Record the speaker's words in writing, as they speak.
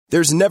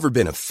There's never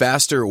been a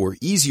faster or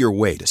easier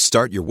way to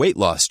start your weight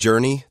loss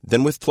journey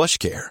than with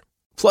PlushCare.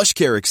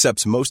 PlushCare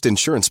accepts most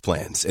insurance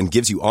plans and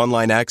gives you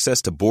online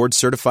access to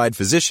board-certified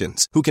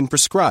physicians who can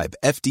prescribe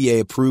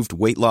FDA-approved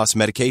weight loss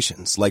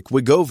medications like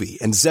Wegovy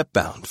and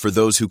Zepbound for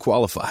those who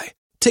qualify.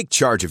 Take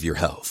charge of your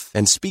health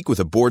and speak with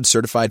a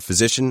board-certified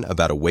physician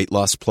about a weight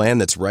loss plan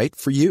that's right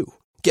for you.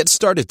 Get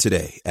started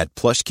today at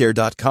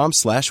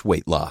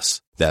plushcare.com/weight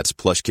loss. That's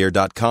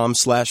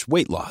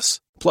plushcare.com/weight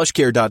loss.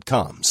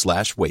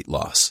 plushcare.com/weight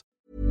loss.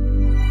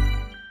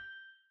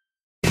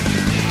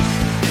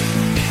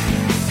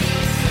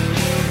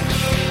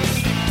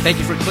 Thank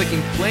you for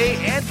clicking play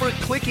and for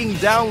clicking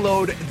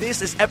download.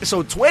 This is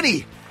episode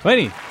 20.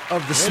 20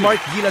 of the Smark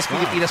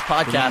Gilas-Pilipinas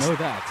podcast. Didn't know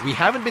that. We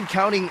haven't been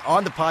counting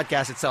on the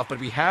podcast itself, but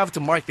we have to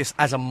mark this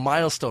as a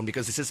milestone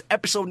because this is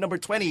episode number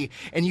 20,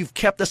 and you've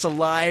kept us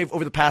alive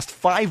over the past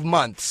 5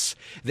 months.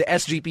 The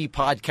SGP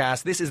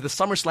podcast. This is the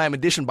SummerSlam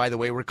edition, by the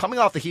way. We're coming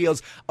off the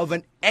heels of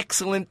an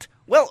excellent,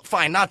 well,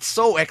 fine, not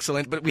so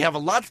excellent, but we have a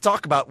lot to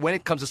talk about when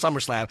it comes to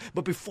SummerSlam.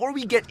 But before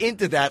we get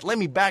into that, let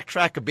me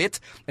backtrack a bit.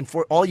 And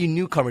for all you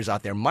newcomers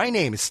out there, my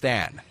name is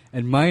Stan.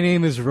 And my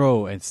name is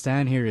Ro, and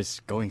Stan here is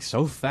going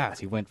so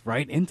fast. He went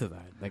right into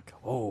that. Like,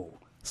 oh,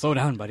 slow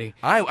down, buddy.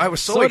 I was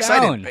so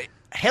excited.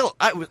 Hell,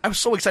 I was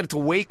so excited to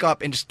wake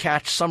up and just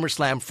catch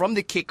SummerSlam from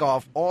the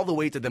kickoff all the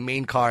way to the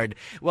main card.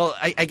 Well,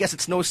 I guess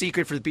it's no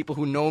secret for the people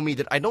who know me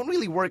that I don't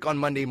really work on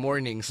Monday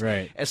mornings,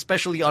 right?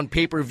 Especially on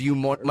pay-per-view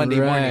Monday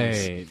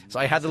mornings. So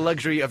I had the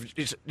luxury of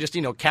just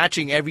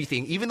catching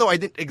everything, even though I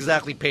didn't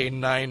exactly pay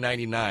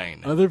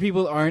 $9.99. Other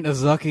people aren't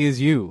as lucky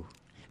as you.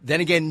 Then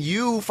again,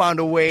 you found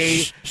a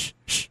way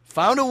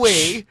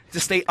to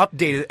stay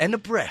updated and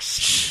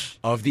abreast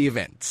of the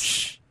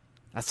events.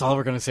 That's all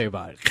we're going to say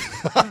about it.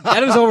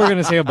 That is all we're going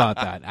to say about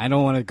that. I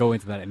don't want to go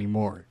into that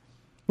anymore.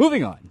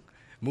 Moving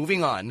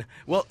on.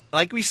 Well,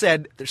 like we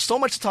said, there's so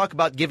much to talk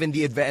about given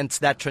the events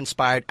that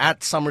transpired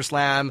at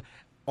SummerSlam,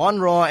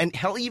 on Raw, and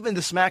hell, even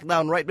the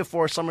SmackDown right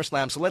before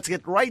SummerSlam. So let's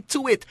get right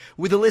to it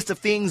with a list of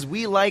things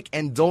we like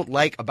and don't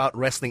like about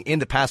wrestling in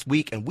the past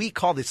week. And we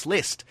call this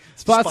list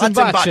Spots and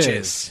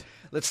Botches.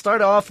 Let's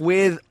start off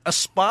with a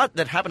spot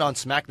that happened on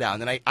SmackDown,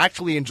 and I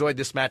actually enjoyed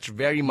this match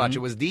very much. It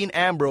was Dean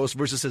Ambrose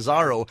versus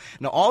Cesaro.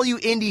 Now, all you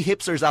indie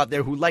hipsters out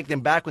there who liked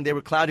them back when they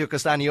were Claudio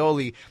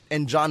Castagnoli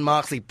and Jon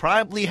Moxley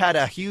probably had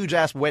a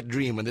huge-ass wet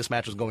dream when this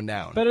match was going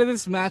down. But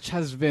this match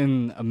has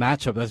been a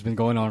matchup that's been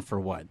going on for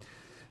what?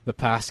 The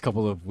past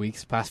couple of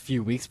weeks, past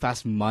few weeks,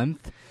 past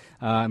month.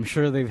 I'm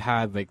sure they've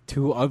had like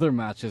 2 other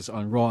matches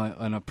on Raw,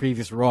 on a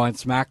previous Raw and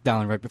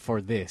SmackDown right before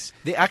this.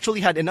 They actually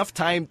had enough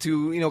time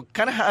to,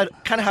 kind of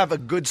have a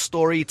good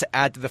story to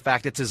add to the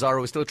fact that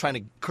Cesaro is still trying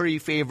to curry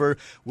favor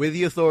with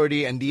the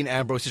Authority, and Dean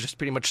Ambrose is just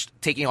pretty much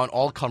taking on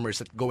all comers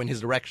that go in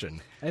his direction.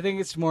 I think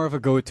it's more of a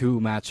go-to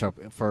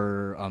matchup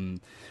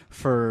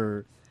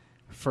for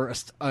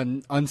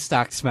an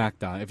unstacked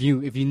SmackDown. If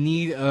you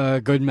need a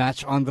good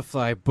match on the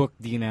fly, book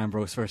Dean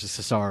Ambrose versus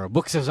Cesaro.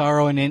 Book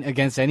Cesaro in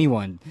against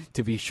anyone,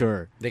 to be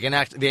sure.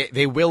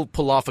 They will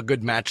pull off a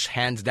good match,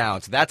 hands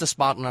down. So that's a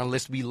spot on our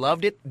list. We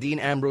loved it. Dean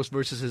Ambrose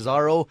versus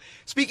Cesaro.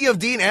 Speaking of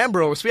Dean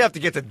Ambrose, we have to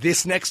get to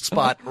this next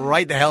spot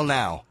right the hell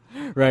now.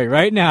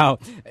 Right now.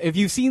 If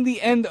you've seen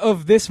the end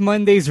of this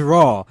Monday's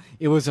Raw,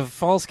 it was a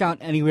Falls Count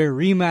Anywhere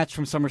rematch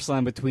from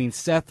SummerSlam between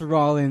Seth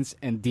Rollins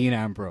and Dean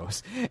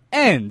Ambrose.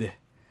 And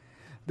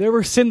there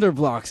were cinder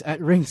blocks at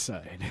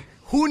ringside.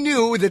 Who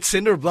knew that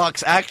cinder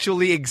blocks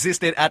actually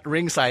existed at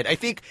ringside? I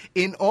think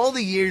in all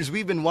the years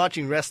we've been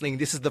watching wrestling,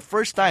 this is the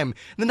first time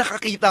na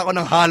nakakita ko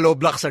ng hollow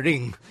block sa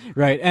ring.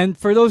 Right, and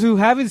for those who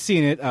haven't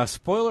seen it,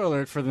 spoiler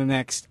alert for the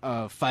next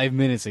 5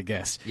 minutes, I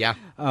guess. Yeah.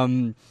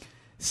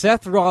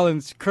 Seth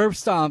Rollins curb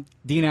stomped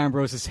Dean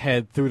Ambrose's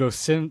head through those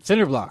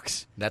cinder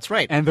blocks. That's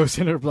right. And those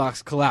cinder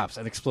blocks collapsed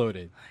and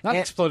exploded. Not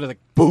exploded like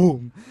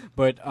boom,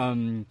 but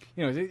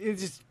it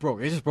just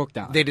broke. It just broke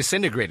down. They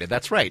disintegrated.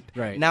 That's right.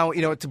 Right. Now,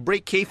 to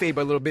break kayfabe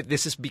a little bit,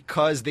 this is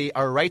because they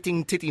are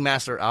writing Titty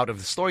Master out of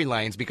the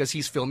storylines because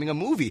he's filming a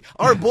movie.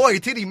 Our boy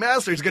Titty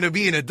Master is going to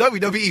be in a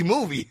WWE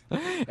movie.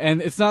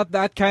 And it's not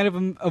that kind of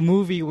a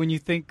movie when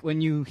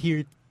you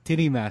hear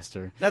Titty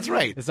Master. That's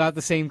right. It's not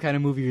the same kind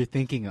of movie you're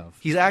thinking of.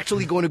 He's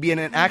actually going to be in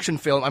an action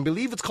film. I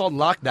believe it's called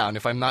Lockdown,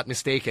 if I'm not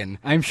mistaken.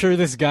 I'm sure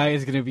this guy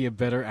is going to be a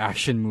better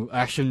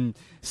action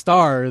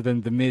star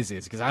than The Miz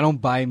is, because I don't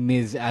buy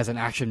Miz as an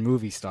action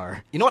movie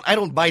star. You know what? I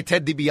don't buy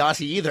Ted DiBiase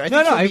either. I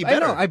think he'll be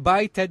better. I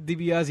buy Ted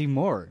DiBiase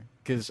more.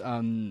 Because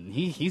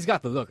he's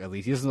got the look, at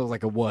least. He doesn't look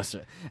like a wuss.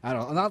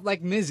 Not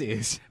like Miz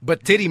is.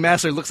 But Titty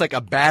Master looks like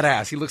a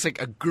badass. He looks like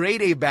a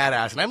grade A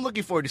badass. And I'm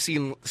looking forward to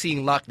seeing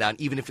Lockdown,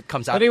 even if it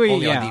comes out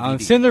only on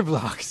DVD. Cinder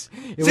blocks.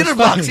 Cinder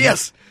blocks,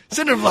 yes.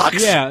 Cinder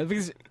blocks. Yeah,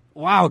 because,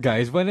 wow,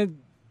 guys.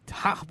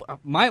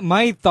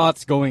 My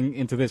thoughts going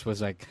into this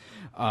was like,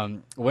 how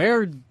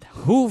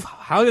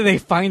did they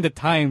find the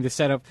time to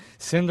set up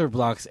cinder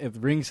blocks at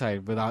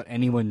ringside without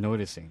anyone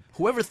noticing?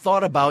 Whoever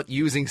thought about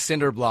using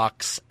cinder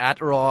blocks at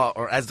Raw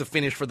or as the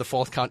finish for the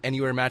Falls Count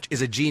Anywhere match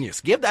is a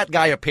genius. Give that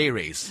guy a pay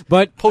raise.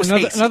 But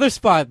another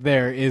spot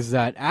there is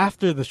that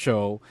after the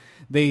show,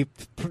 they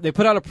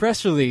put out a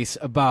press release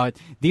about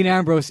Dean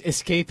Ambrose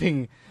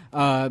escaping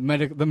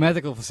the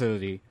medical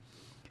facility.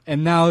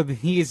 And now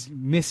he is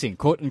missing,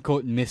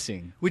 quote-unquote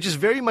missing. Which is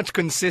very much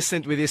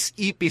consistent with his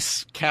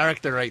Ipis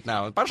character right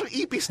now. Parang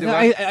Ipis, di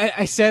ba?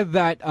 I said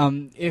that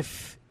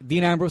if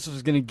Dean Ambrose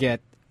was going to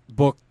get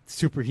booked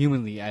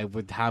superhumanly, I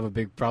would have a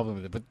big problem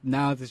with it. But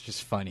now it's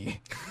just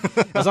funny.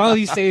 As long as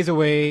he stays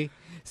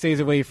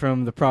away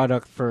from the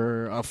product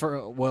for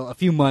a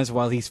few months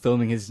while he's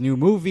filming his new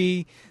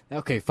movie.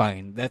 Okay,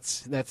 fine.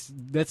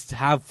 Let's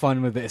have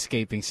fun with the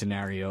escaping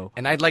scenario.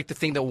 And I'd like to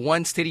think that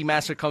once Titty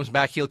Master comes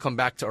back, he'll come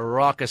back to a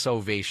raucous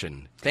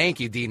ovation. Thank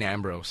you, Dean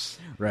Ambrose.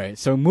 Right.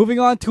 So moving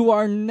on to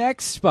our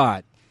next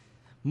spot.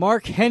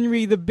 Mark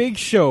Henry, The Big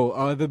Show,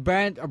 a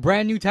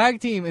brand new tag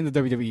team in the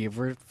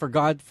WWE.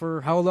 For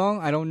how long?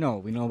 I don't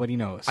know. Nobody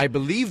knows. I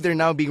believe they're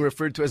now being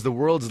referred to as the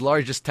world's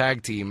largest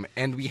tag team,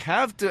 and we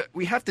have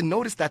to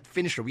notice that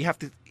finisher. We have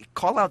to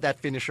call out that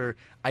finisher.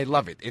 I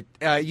love it.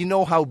 You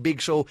know how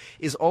Big Show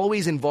is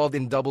always involved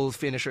in double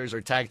finishers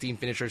or tag team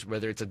finishers,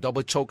 whether it's a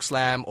double choke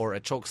slam or a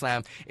choke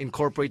slam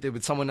incorporated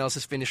with someone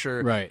else's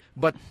finisher. Right.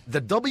 But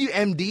the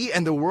WMD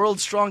and the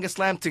World's Strongest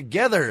Slam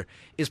together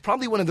is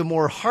probably one of the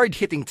more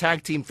hard-hitting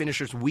tag team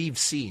finishers we've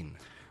seen.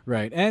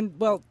 Right. And,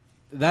 well,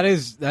 that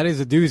is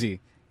a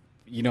doozy.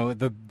 You know,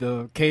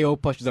 the KO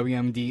plus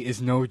WMD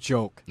is no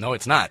joke. No,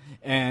 it's not.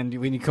 And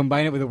when you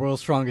combine it with the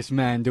World's Strongest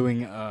Man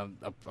doing a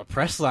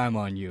press slam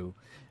on you,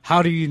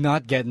 how do you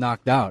not get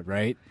knocked out,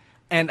 right?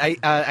 And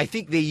I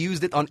think they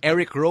used it on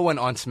Eric Rowan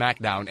on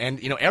SmackDown. And,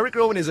 Eric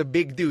Rowan is a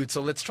big dude,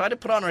 so let's try to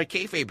put on our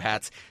kayfabe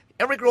hats.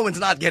 Eric Rowan's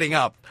not getting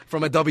up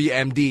from a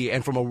WMD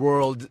and from a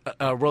world's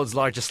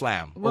largest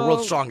slam or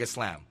world's strongest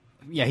slam.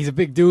 Yeah, he's a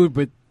big dude,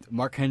 but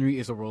Mark Henry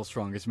is the world's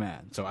strongest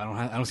man. So I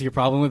don't see a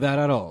problem with that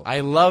at all.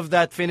 I love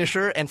that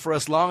finisher, and for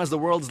as long as the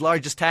world's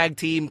largest tag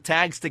team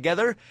tags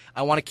together,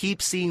 I want to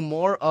keep seeing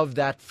more of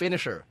that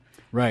finisher.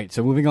 Right,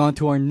 so moving on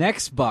to our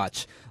next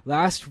botch.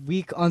 Last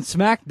week on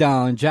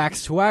SmackDown, Jack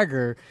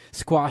Swagger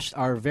squashed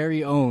our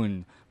very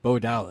own Bo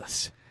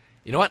Dallas.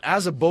 You know what?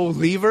 As a Bo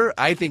lever,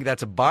 I think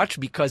that's a botch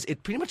because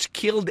it pretty much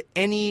killed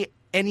any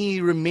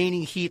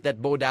remaining heat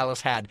that Bo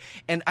Dallas had.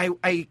 And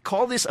I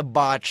call this a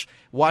botch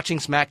watching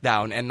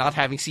SmackDown and not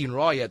having seen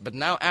Raw yet. But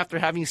now after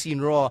having seen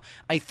Raw,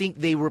 I think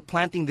they were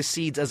planting the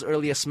seeds as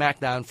early as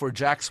SmackDown for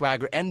Jack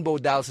Swagger and Bo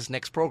Dallas'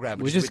 next program.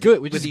 Which is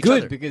good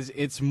because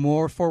it's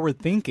more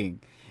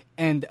forward-thinking.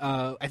 And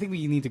I think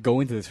we need to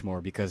go into this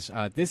more because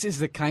this is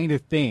the kind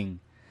of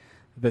thing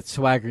that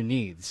Swagger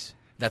needs.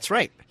 That's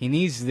right. He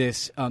needs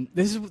this.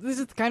 This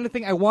is the kind of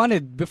thing I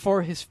wanted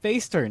before his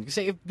face turn.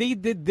 Say if they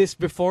did this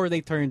before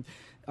they turned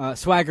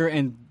Swagger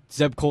and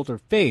Zeb Coulter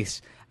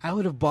face, I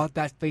would have bought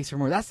that face for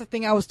more. That's the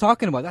thing I was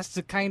talking about. That's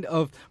the kind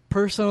of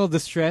personal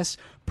distress,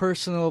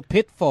 personal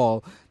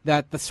pitfall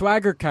that the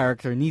Swagger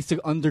character needs to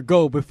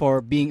undergo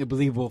before being a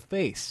believable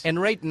face.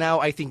 And right now,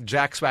 I think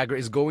Jack Swagger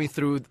is going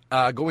through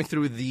a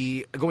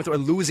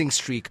losing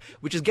streak,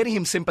 which is getting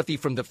him sympathy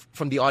from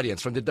the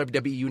audience, from the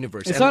WWE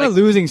universe. It's not a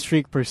losing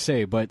streak per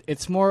se, but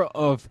it's more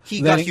of he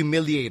got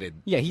humiliated.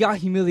 Yeah, he got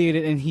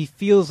humiliated, and he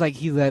feels like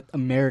he let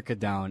America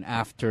down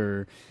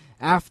after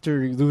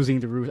losing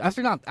to Rusev,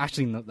 after not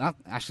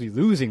actually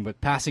losing,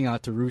 but passing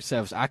out to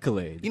Rusev's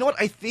accolade. You know what?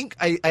 I think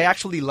I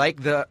actually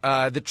like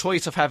the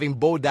choice of having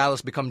Bo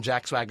Dallas become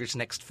Jack Swagger's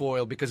next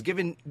foil because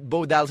given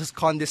Bo Dallas'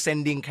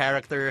 condescending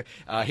character,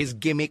 his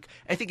gimmick,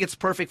 I think it's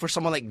perfect for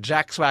someone like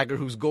Jack Swagger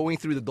who's going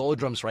through the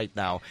doldrums right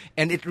now,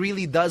 and it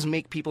really does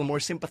make people more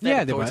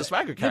sympathetic towards the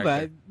Swagger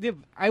character.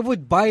 I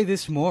would buy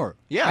this more.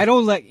 Yeah, I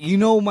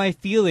don't my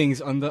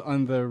feelings on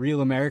the Real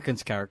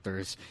Americans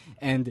characters,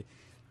 and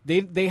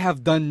They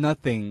have done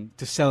nothing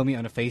to sell me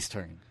on a face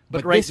turn.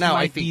 But right this now,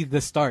 might be the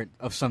start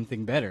of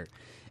something better.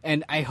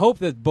 And I hope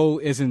that Bo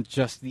isn't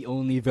just the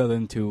only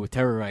villain to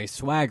terrorize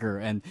Swagger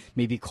and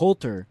maybe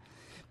Coulter.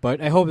 But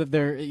I hope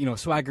that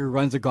Swagger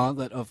runs a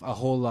gauntlet of a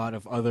whole lot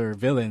of other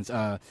villains,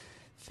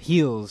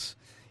 heels,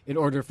 in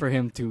order for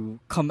him to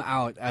come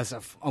out as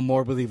a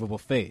more believable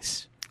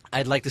face.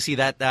 I'd like to see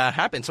that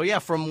happen. So, yeah,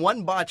 from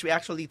one botch, we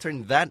actually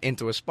turned that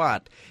into a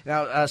spot.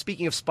 Now,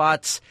 speaking of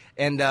spots,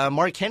 and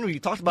Mark Henry,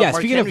 you talked about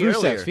Mark Henry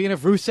earlier. Speaking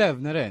of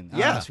Rusev, na rin.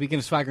 Speaking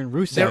of Swagger and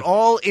Rusev. They're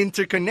all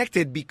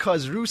interconnected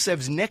because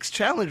Rusev's next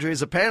challenger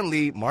is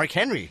apparently Mark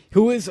Henry.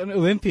 Who is an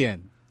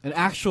Olympian. An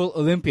actual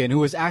Olympian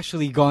who has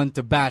actually gone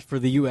to bat for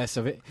the US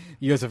of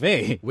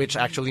A. Which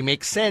actually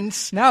makes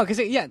sense. Now,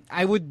 because,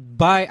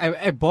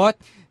 I bought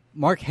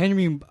Mark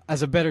Henry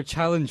as a better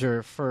challenger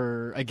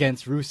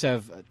against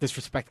Rusev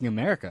disrespecting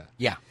America.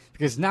 Yeah.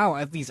 Because now,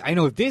 at least, I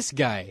know this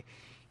guy,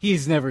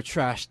 he's never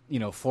trashed,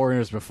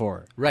 foreigners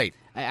before. Right.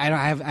 I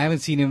haven't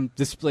seen him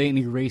display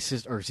any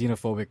racist or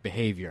xenophobic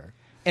behavior.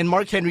 And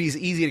Mark Henry is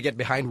easy to get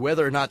behind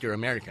whether or not you're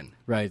American.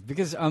 Right.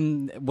 Because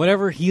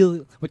whatever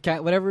heel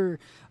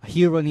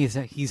run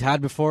he's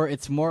had before,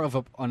 it's more of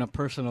on a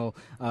personal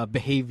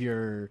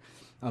behavior.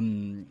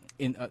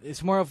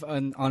 It's more of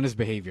an honest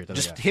behavior.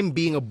 Just him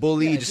being a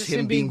bully, just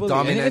him being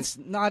dominant.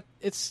 And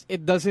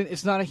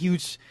it's not a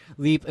huge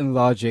leap in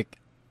logic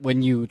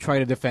when you try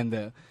to defend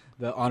the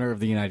the honor of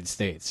the United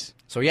States.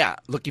 So yeah,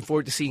 looking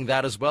forward to seeing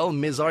that as well.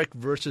 Mizark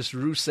versus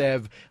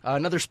Rusev.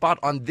 Another spot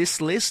on this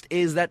list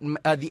is that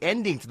the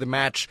ending to the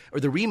match, or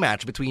the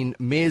rematch between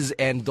Miz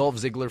and Dolph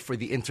Ziggler for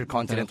the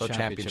Intercontinental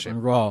Championship. On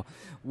Raw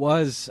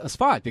was a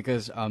spot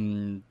because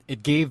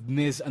it gave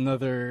Miz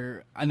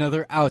another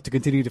out to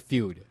continue the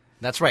feud.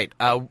 That's right.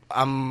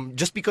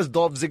 Just because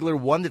Dolph Ziggler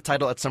won the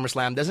title at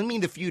SummerSlam doesn't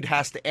mean the feud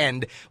has to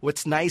end.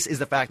 What's nice is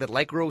the fact that,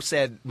 like Rose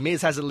said,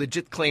 Miz has a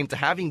legit claim to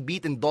having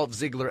beaten Dolph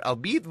Ziggler,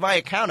 albeit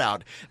via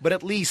countout. But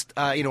at least,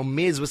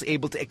 Miz was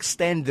able to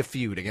extend the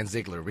feud against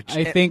Ziggler. Which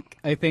I think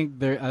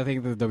the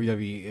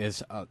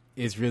WWE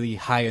is really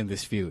high on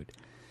this feud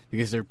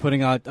because they're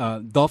putting out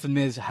Dolph and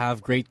Miz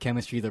have great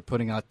chemistry. They're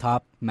putting out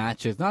top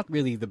matches, not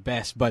really the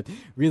best, but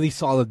really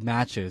solid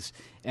matches.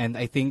 And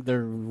I think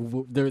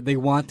they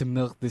want to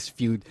milk this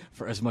feud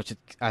for as much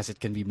as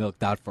it can be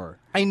milked out for.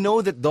 I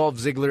know that Dolph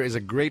Ziggler is a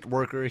great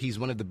worker. He's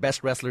one of the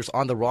best wrestlers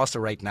on the roster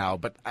right now.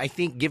 But I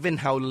think given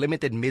how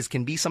limited Miz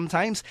can be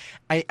sometimes,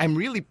 I'm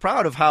really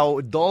proud of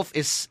how Dolph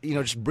is,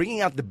 just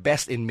bringing out the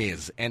best in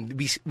Miz.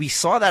 And we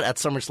saw that at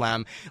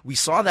SummerSlam. We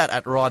saw that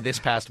at Raw this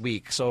past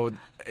week. So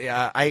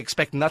I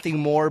expect nothing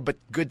more but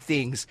good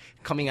things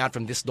coming out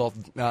from this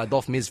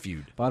Dolph Miz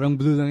feud. Parang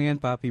blue lang yan,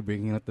 Papi,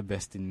 bringing out the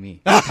best in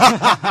me.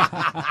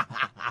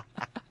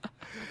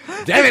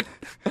 Damn it!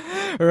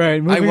 All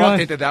right, moving on. I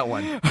walked into that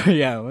one.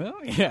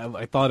 Yeah,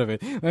 I thought of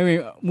it.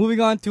 Anyway, moving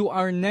on to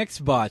our next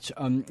botch.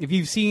 If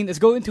you've seen, let's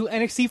go into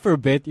NXT for a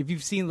bit. If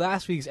you've seen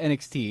last week's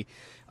NXT,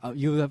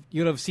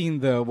 you'd have seen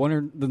the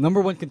number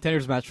one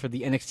contenders match for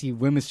the NXT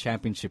Women's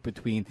Championship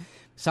between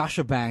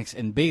Sasha Banks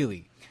and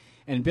Bayley.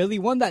 And Bayley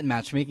won that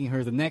match, making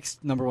her the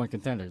next number one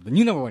contender, the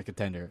new number one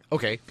contender.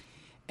 Okay.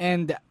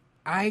 And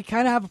I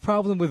kind of have a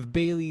problem with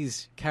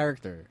Bayley's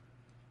character.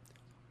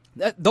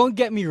 Don't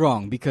get me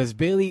wrong, because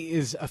Bayley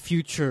is a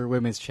future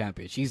women's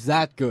champion. She's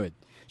that good.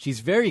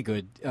 She's very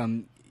good.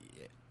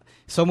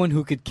 Someone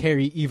who could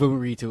carry Eva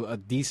Marie to a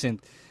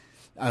decent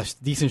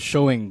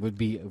showing would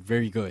be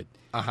very good.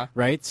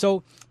 Right?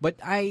 So, but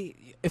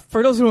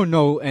for those who don't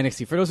know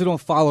NXT, for those who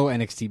don't follow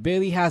NXT,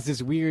 Bayley has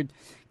this weird,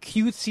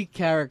 cutesy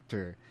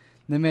character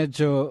na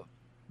medyo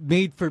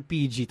made for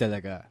PG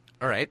talaga.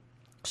 All right.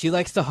 She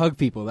likes to hug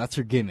people. That's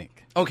her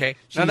gimmick. Okay.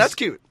 Now that's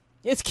cute.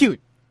 It's cute.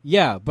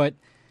 Yeah, but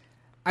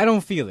I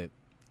don't feel it.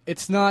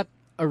 It's not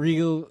a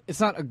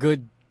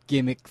good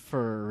gimmick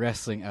for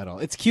wrestling at all.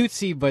 It's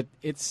cutesy, but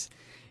it's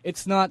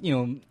not,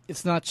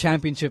 it's not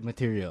championship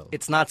material.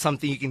 It's not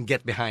something you can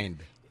get behind.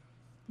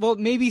 Well,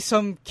 maybe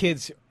some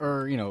kids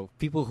or,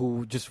 people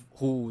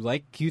who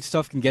like cute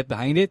stuff can get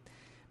behind it,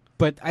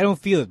 but I don't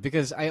feel it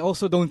because I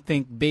also don't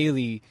think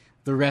Bayley,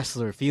 the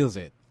wrestler, feels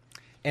it.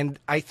 And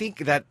I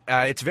think that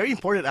it's very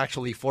important,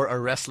 actually, for a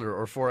wrestler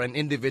or for an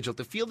individual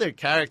to feel their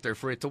character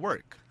for it to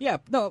work. Yeah,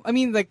 no, I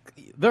mean,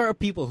 there are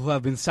people who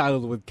have been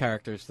saddled with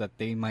characters that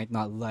they might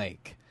not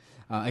like.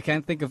 I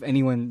can't think of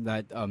anyone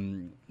that,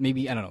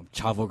 maybe, I don't know,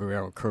 Chavo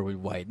Guerrero,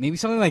 Kerwin White, maybe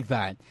something like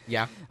that.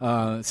 Yeah.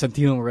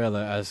 Santino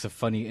Marella as a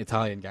funny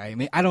Italian guy. I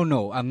mean, I don't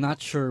know. I'm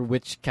not sure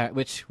which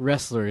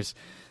wrestlers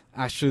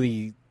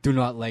actually do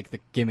not like the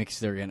gimmicks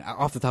they're in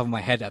off the top of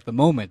my head at the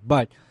moment,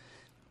 but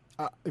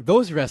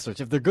those wrestlers,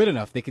 if they're good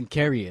enough, they can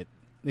carry it.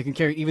 They can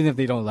carry it even if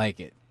they don't like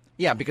it.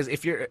 Yeah, because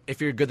if you're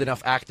a good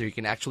enough actor, you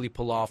can actually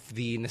pull off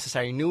the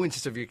necessary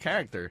nuances of your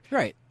character,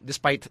 right?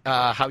 Despite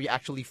how you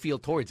actually feel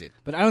towards it.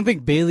 But I don't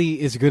think Bayley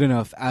is good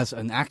enough as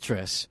an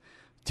actress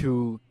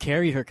to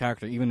carry her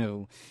character, even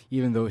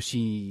though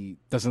she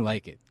doesn't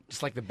like it.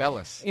 Just like the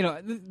Bellas.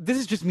 This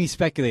is just me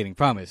speculating.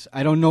 Promise.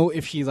 I don't know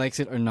if she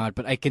likes it or not,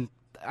 but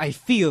I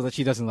feel that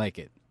she doesn't like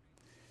it.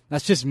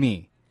 That's just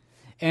me.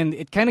 And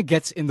it kind of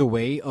gets in the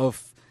way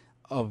of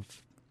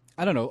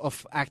I don't know,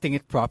 of acting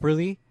it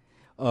properly,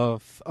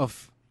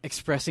 of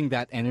expressing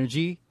that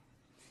energy.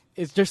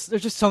 There's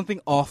just something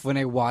off when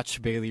I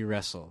watch Bayley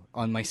wrestle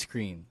on my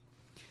screen.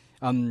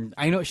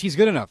 I know she's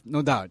good enough,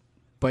 no doubt,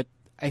 but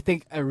I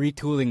think a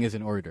retooling is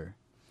in order.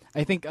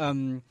 I think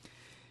a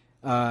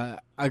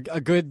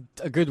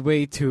good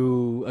way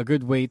to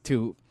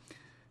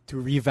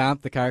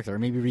revamp the character, or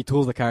maybe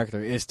retool the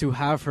character, is to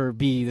have her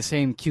be the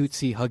same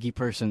cutesy, huggy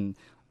person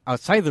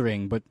outside the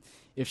ring, but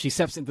if she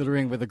steps into the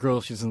ring with a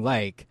girl she doesn't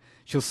like,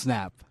 she'll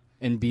snap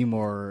and be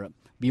more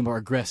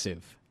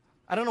aggressive.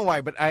 I don't know why,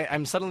 but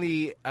I'm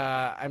suddenly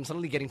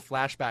getting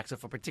flashbacks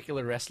of a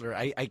particular wrestler.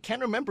 I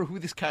can't remember who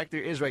this character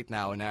is right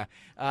now, and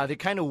they're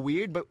kind of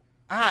weird, but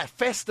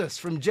Festus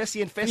from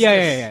Jesse and Festus.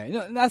 Yeah.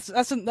 No, that's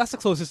the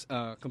closest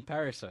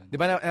comparison.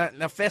 Diba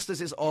na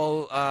Festus is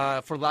all,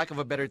 for lack of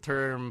a better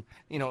term,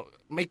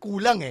 may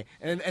kulang eh.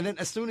 And then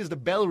as soon as the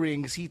bell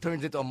rings, he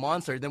turns into a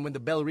monster. Then when the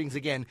bell rings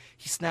again,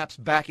 he snaps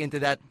back into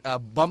that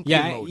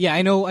bumpkin mode. Yeah,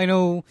 I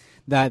know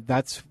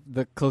that's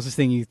the closest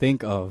thing you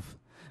think of,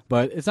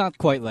 but it's not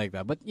quite like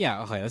that. But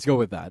yeah, okay, let's go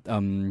with that.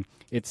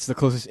 It's the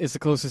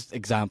closest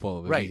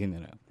example. Right.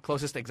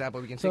 Closest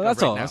example we can think of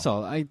right now. That's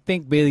all. I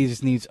think Bayley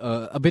just needs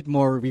a bit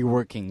more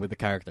reworking with the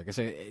character, because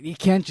he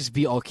can't just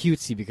be all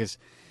cutesy, because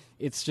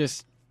it's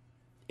just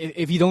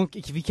if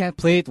you can't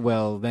play it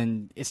well,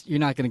 then you're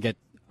not gonna get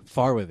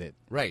far with it.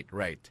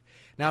 Right.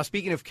 Now,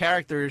 speaking of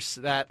characters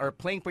that are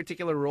playing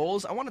particular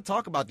roles, I want to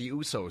talk about the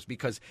Usos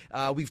because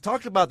we've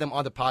talked about them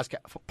on the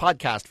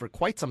podcast for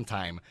quite some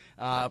time,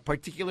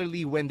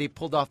 particularly when they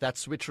pulled off that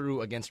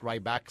switcheroo against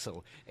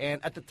Rybaxel.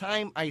 And at the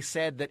time, I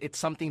said that it's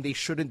something they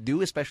shouldn't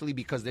do, especially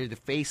because they're the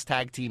face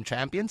tag team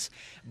champions.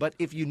 But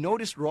if you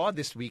noticed Raw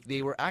this week,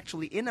 they were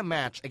actually in a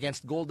match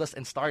against Goldust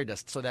and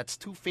Stardust, so that's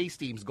two face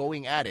teams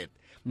going at it.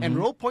 And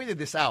Ro pointed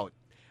this out.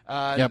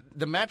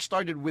 The match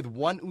started with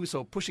one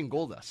Uso pushing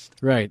Goldust.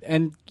 Right.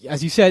 And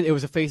as you said, it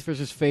was a face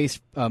versus face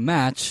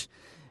match.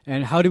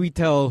 And how do we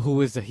tell who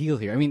is the heel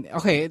here? I mean,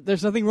 okay,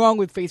 there's nothing wrong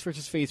with face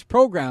versus face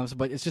programs,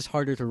 but it's just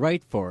harder to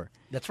write for.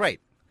 That's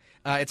right.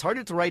 It's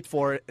harder to write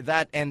for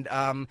that, and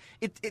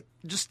it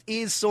just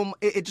is so.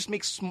 It just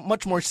makes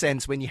much more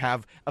sense when you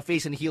have a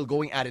face and heel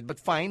going at it. But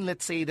fine,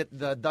 let's say that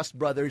the Dust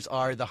Brothers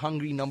are the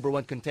hungry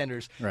 #1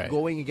 contenders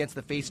going against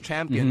the face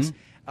champions.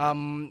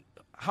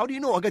 How do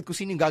you know agad kung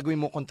sino yung gagawin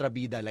mo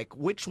kontrabida? Like,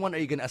 which one are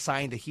you going to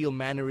assign the heel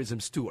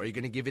mannerisms to? Are you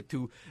going to give it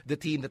to the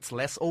team that's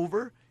less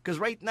over? Because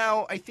right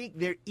now, I think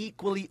they're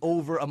equally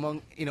over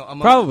among each other.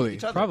 Probably.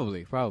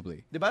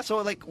 Diba?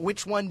 So, like,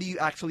 which one do you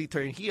actually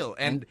turn heel?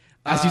 And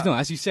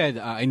as you said,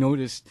 I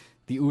noticed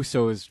the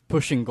Usos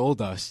pushing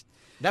Goldust.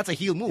 That's a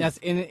heel move.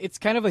 It's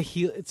kind of a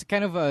heel. It's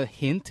kind of a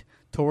hint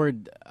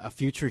toward a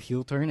future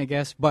heel turn, I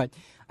guess. But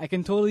I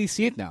can totally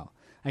see it now.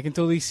 I can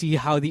totally see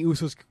how the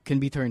Usos can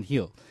be turned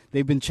heel.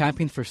 They've been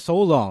champion for so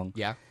long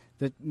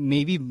that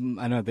maybe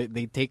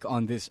they take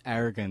on this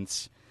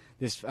arrogance,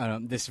 this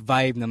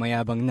vibe na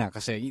mayabang na.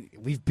 Kasi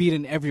we've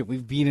beaten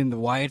the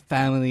Wyatt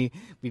family,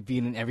 we've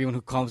beaten everyone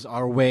who comes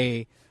our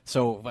way.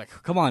 So like,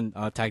 come on,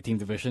 tag team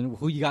division,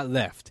 who you got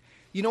left?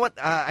 You know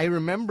what? I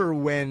remember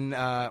when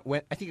I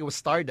think it was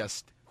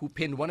Stardust who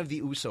pinned one of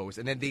the Usos,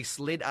 and then they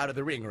slid out of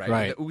the ring,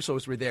 right? The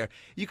Usos were there.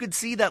 You could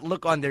see that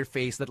look on their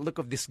face, that look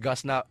of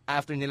disgust na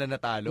after nila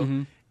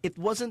natalo. It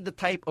wasn't the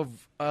type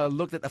of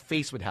look that a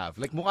face would have.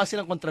 Like, mukha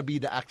silang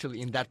kontrabida actually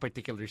in that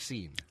particular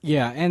scene.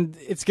 Yeah, and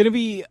it's going to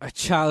be a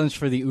challenge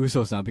for the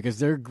Usos now because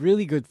they're a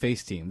really good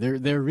face team.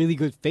 They're really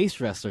good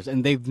face wrestlers,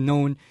 and they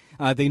know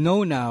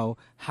now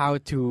how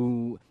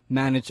to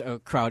manage a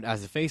crowd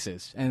as the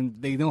faces.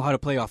 And they know how to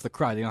play off the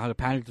crowd. They know how to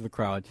pander to the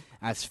crowd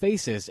as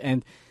faces.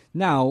 And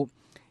now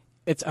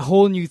it's a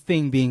whole new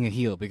thing being a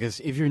heel because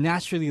if you're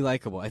naturally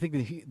likable, I think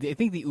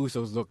the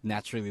Usos look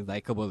naturally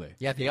likable.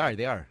 Yeah, they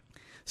are.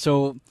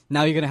 So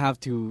now you're gonna have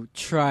to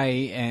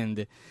try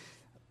and,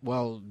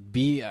 well,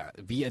 be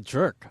a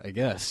jerk, I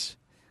guess.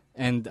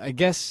 And I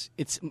guess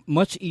it's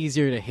much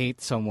easier to hate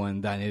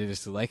someone than it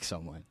is to like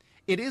someone.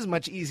 It is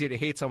much easier to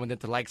hate someone than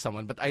to like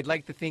someone, but I'd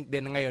like to think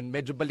din ngayon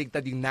medyo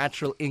baligtad yung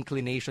natural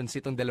inclinations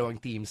itong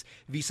dalawang teams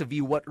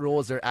vis-a-vis what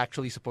roles they're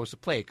actually supposed to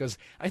play. Because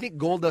I think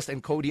Goldust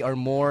and Cody are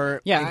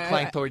more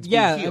inclined towards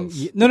being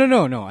heels.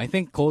 No. I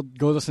think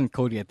Goldust and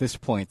Cody at this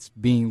point,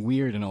 being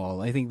weird and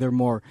all, I think they're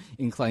more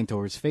inclined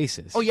towards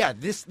faces. Oh yeah,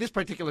 this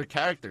particular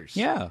characters.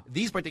 Yeah.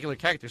 These particular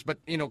characters. But,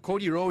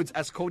 Cody Rhodes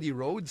as Cody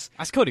Rhodes.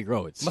 As Cody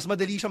Rhodes. Mas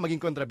madali siya maging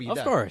kontrabida.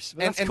 Of course.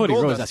 And Cody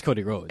Rhodes as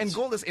Cody Rhodes. And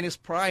Goldust in his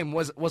prime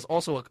was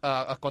also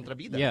a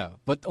kontrabida. Yeah,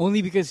 but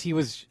only because he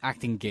was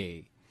acting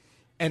gay.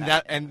 Being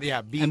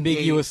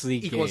ambiguously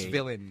gay equals gay.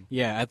 Villain.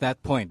 Yeah, at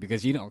that point,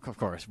 because of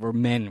course, we're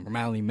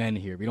manly men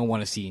here. We don't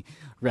want to see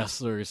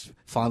wrestlers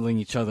fondling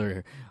each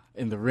other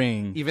in the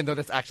ring, even though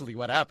that's actually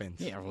what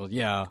happens. Yeah, well,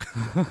 yeah.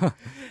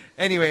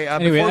 Anyway,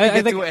 before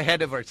we get too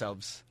ahead of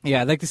ourselves,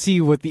 I'd like to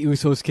see what the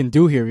Usos can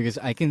do here because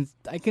I can.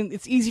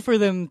 It's easy for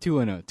them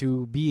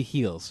to be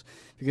heels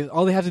because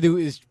all they have to do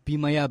is be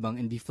mayabang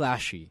and be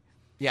flashy.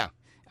 Yeah.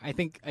 I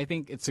think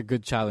it's a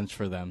good challenge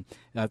for them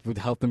that would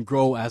help them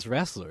grow as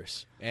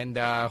wrestlers. And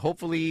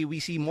hopefully we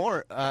see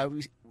more.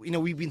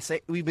 We've been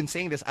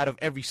saying this out of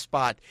every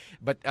spot,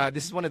 but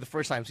this is one of the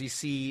first times we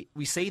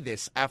say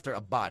this after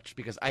a botch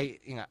because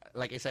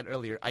like I said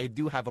earlier, I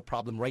do have a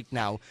problem right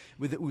now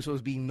with the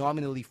Usos being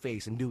nominally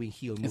face and doing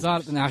heel moves. It's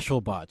not an actual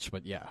botch,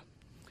 but yeah.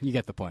 You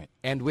get the point.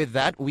 And with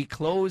that, we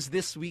close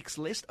this week's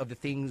list of the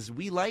things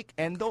we like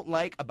and don't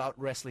like about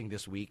wrestling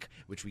this week,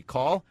 which we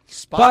call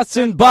Spots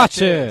and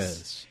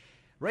Botches.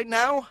 Right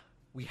now,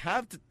 we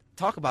have to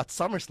talk about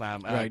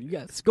SummerSlam. Right,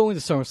 let's go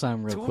into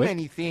SummerSlam real quick. Too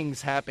many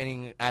things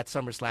happening at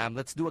SummerSlam.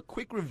 Let's do a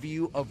quick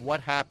review of what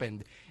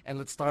happened, and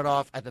let's start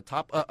off at the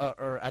top,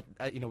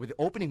 with the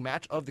opening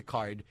match of the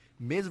card,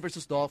 Miz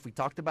versus Dolph. We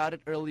talked about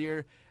it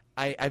earlier.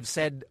 I've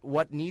said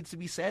what needs to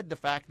be said, the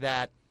fact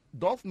that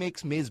Dolph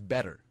makes Miz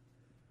better.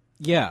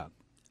 Yeah.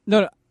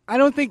 No, I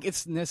don't think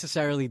it's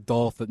necessarily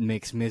Dolph that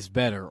makes Miz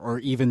better, or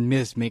even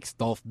Miz makes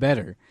Dolph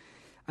better.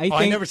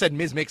 I never said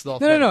Miz makes Dolph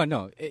better.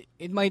 No.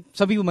 It might.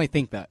 Some people might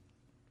think that,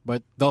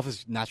 but Dolph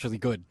is naturally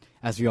good,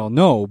 as we all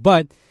know.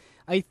 But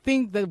I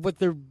think that what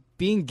they're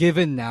being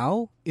given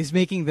now is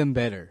making them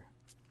better.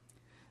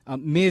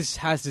 Miz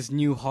has this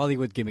new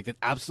Hollywood gimmick that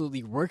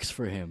absolutely works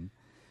for him,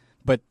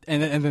 but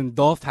and then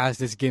Dolph has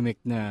this gimmick.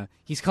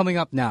 He's coming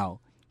up now.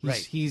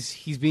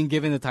 He's being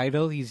given the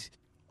title. He's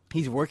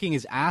working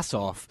his ass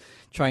off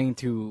trying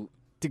to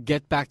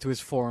get back to his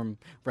form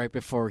right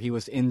before he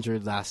was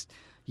injured last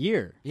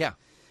year. Yeah.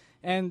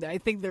 And I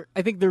think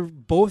they're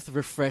both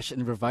refreshed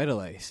and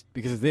revitalized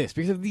because of this,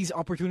 because of these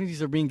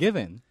opportunities are being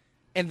given.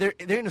 And they're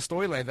in a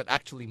storyline that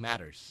actually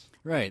matters.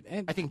 Right.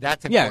 And I think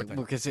that's important. Yeah,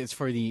 because it's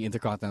for the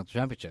Intercontinental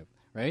Championship,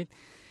 right?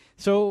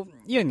 So,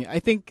 yeah, I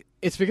think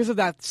it's because of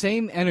that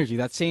same energy,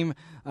 that same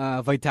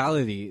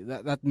vitality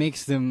that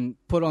makes them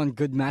put on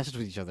good matches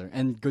with each other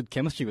and good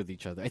chemistry with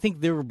each other. I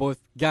think they were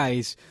both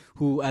guys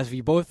who, as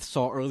we both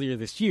saw earlier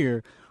this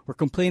year, were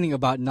complaining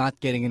about not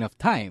getting enough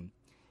time.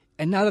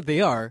 And now that they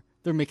are,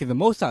 they're making the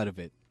most out of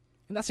it.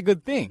 And that's a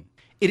good thing.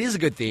 It is a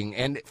good thing,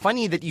 and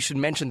funny that you should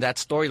mention that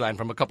storyline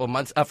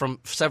from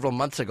several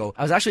months ago.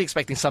 I was actually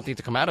expecting something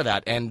to come out of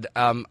that, and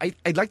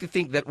I'd like to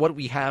think that what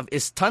we have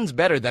is tons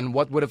better than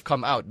what would have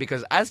come out,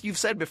 because as you've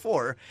said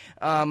before,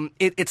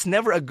 it's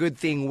never a good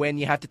thing when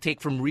you have to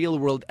take from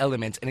real-world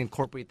elements and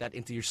incorporate that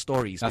into your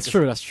stories. That's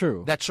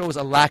true. That shows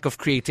a lack of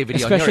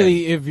creativity Especially on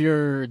your end. if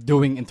you're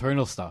doing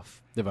internal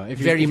stuff. Diba?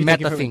 Very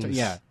meta things.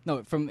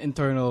 From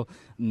internal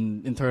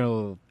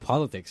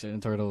politics or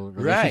internal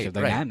relationship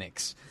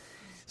dynamics.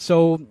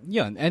 So,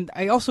 yeah, and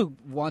I also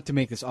want to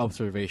make this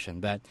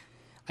observation that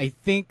I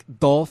think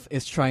Dolph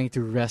is trying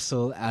to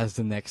wrestle as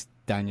the next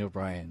Daniel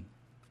Bryan.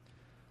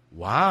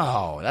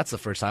 Wow, that's the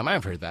first time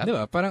I've heard that.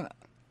 Diba? Parang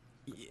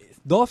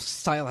Dolph's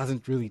style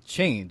hasn't really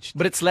changed.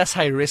 But it's less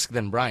high risk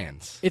than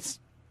Bryan's. It's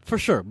for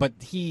sure, but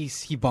he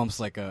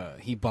bumps like a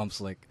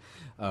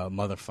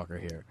motherfucker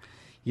here.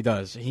 He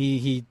does.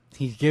 He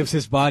gives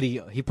his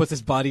body. He puts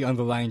his body on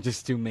the line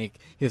just to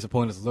make his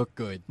opponents look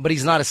good. But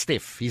he's not as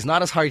stiff. He's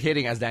not as hard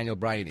hitting as Daniel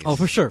Bryan is. Oh,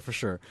 for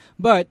sure.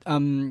 But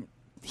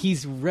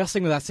he's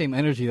wrestling with that same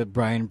energy that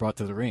Bryan brought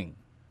to the ring.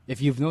 If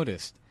you've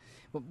noticed,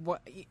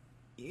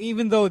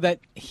 even though that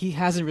he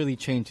hasn't really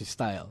changed his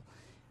style,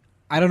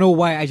 I don't know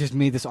why I just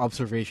made this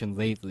observation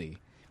lately.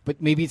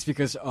 But maybe it's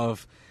because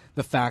of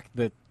the fact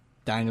that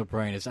Daniel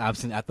Bryan is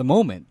absent at the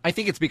moment. I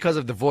think it's because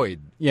of the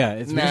void. Yeah,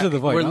 it's because of the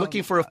void. We're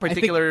looking for a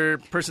particular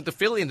person to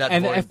fill in that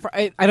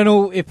void. I don't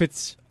know if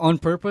it's on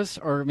purpose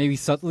or maybe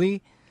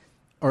subtly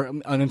or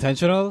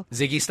unintentional.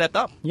 Ziggy stepped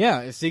up.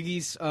 Yeah,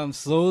 Ziggy's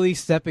slowly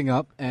stepping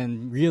up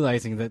and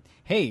realizing that,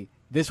 hey,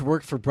 this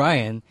worked for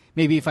Bryan.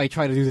 Maybe if I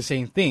try to do the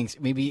same things,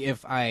 maybe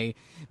if I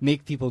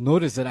make people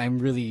notice that I'm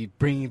really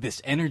bringing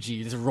this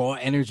energy, this raw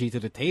energy to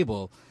the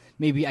table,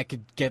 maybe I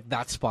could get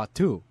that spot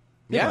too.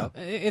 Yeah,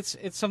 it's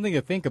something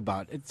to think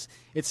about.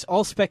 It's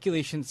all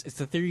speculations.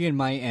 It's a theory in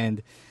my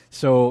end.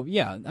 So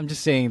yeah, I'm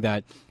just saying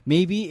that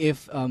maybe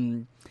if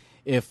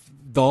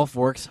Dolph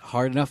works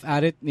hard enough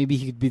at it, maybe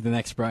he could be the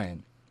next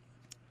Bryan.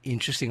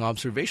 Interesting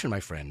observation, my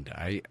friend.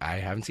 I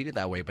haven't seen it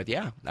that way, but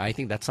yeah, I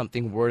think that's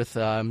something worth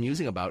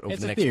musing about over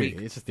the next week.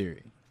 It's a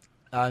theory.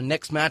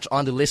 Next match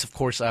on the list, of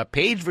course,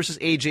 Paige versus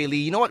AJ Lee.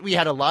 You know what? We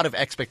had a lot of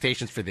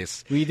expectations for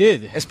this. We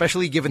did.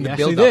 Especially given the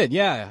build-up. We did,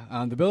 yeah.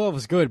 The build-up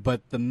was good,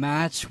 but the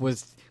match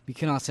was... We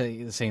cannot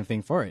say the same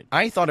thing for it.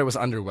 I thought it was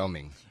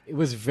underwhelming. It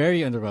was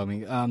very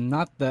underwhelming.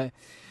 Not that...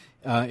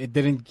 it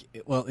didn't...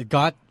 Well, it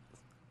got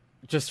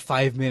just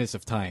 5 minutes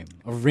of time.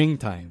 Of ring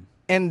time.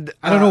 And...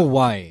 I don't know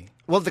why.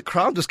 Well, the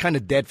crowd was kind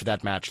of dead for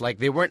that match. Like,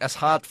 they weren't as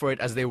hot for it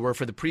as they were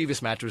for the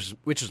previous match,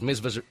 which was Miz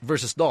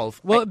versus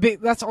Dolph. Well,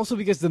 that's also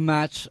because the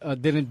match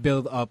didn't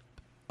build up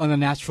on a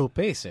natural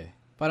pace.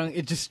 Parang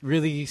it just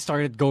really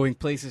started going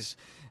places,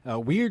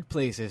 weird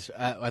places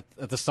at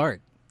the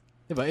start.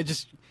 But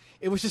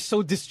it was just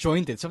so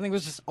disjointed. Something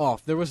was just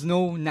off. There was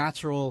no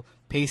natural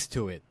pace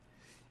to it.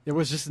 There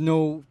was just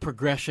no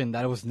progression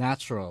that was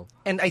natural.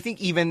 And I think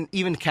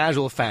even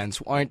casual fans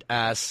who aren't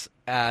as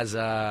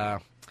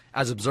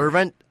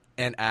observant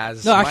and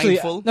as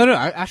mindful.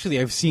 Actually,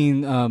 I've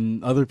seen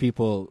other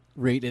people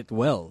rate it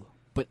well,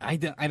 but I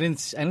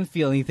didn't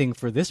feel anything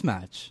for this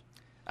match.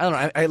 I don't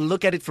know. I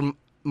look at it from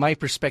my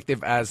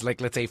perspective as,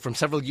 like, let's say from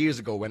several years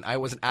ago when I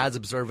wasn't as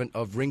observant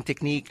of ring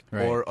technique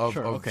or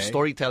of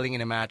storytelling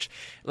in a match.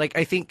 Like,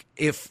 I think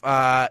if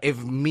I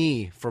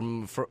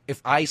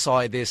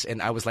saw this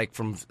and I was like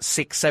from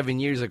 6-7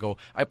 years ago,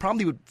 I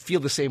probably would feel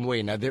the same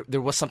way. Now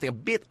there was something a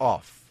bit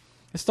off.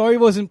 The story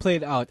wasn't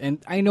played out,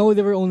 and I know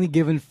they were only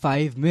given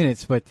 5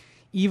 minutes, but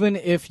even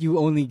if you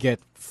only get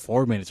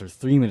 4 minutes or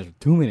 3 minutes or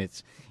 2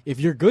 minutes, if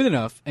you're good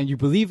enough and you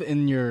believe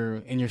in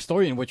your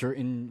story and what you're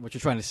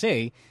trying to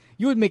say,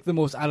 you would make the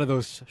most out of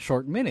those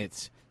short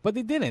minutes. But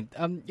they didn't.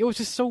 It was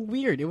just so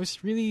weird. It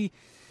was really,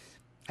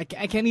 I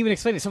can't even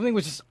explain it. Something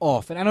was just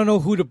off, and I don't know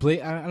who to blame.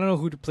 I don't know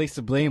who to place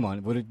the blame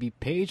on. Would it be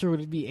Paige or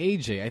would it be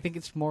AJ? I think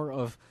it's more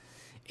of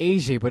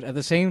AJ, but at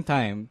the same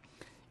time,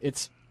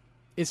 it's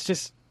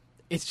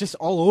just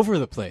all over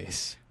the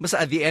place. But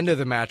at the end of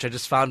the match, I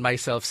just found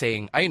myself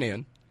saying, "Ayun na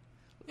yun."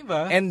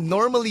 Diba? And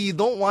normally you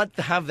don't want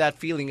to have that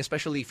feeling,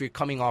 especially if you're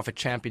coming off a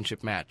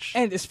championship match.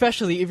 And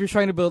especially if you're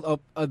trying to build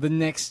up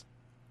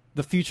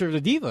the future of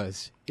the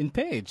Divas in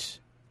Paige.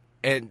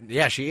 And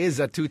yeah, she is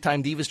a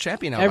 2-time Divas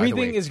champion now. Everything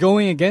by the way. is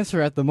going against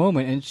her at the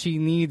moment, and she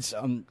needs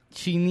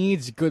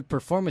good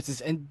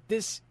performances. And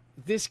this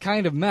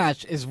kind of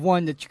match is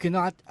one that you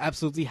cannot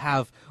absolutely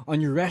have on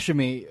your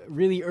resume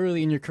really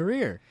early in your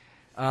career.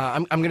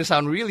 I'm going to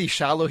sound really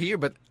shallow here,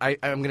 but I'm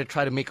going to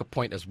try to make a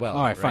point as well.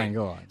 All right, fine,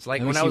 go on. It's like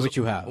Let me when see I was what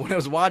you have. when I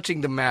was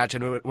watching the match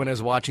and when I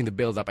was watching the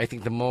build-up, I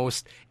think the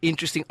most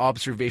interesting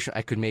observation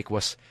I could make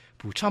was,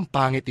 puchang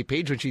pangit ni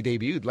Paige when she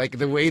debuted. Like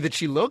the way that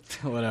she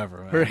looked.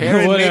 Whatever. Her hair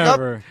and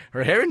Whatever. makeup.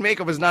 Her hair and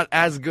makeup was not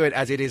as good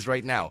as it is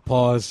right now.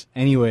 Pause.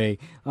 Anyway,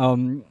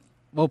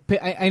 well,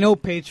 I know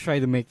Paige tried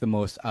to make the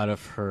most out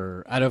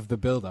of the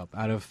build-up,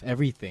 out of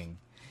everything,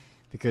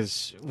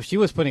 because she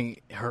was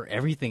putting her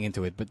everything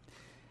into it. But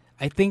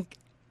I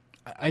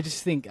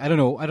just think, I don't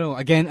know.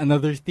 Again,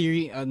 another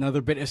theory, another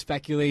bit of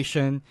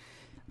speculation.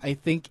 I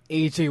think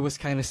AJ was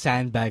kind of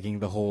sandbagging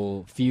the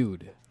whole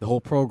feud, the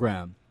whole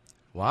program.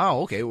 Wow,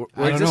 okay.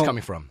 Where is this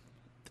coming from?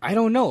 I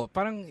don't know.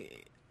 Parang,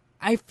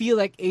 I feel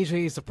like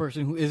AJ is the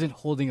person who isn't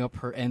holding up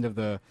her end of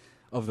the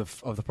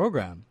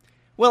program.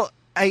 Well,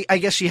 I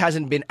guess she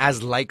hasn't been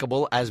as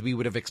likable as we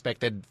would have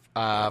expected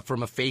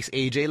from a face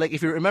AJ. Like,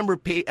 if you remember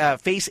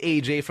face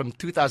AJ from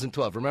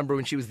 2012, remember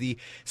when she was the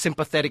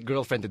sympathetic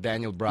girlfriend to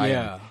Daniel Bryan?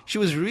 Yeah. She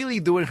was really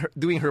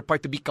doing her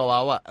part to be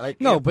kawawa. Like,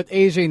 No, but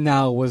AJ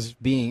now was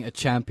being a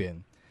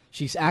champion.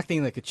 She's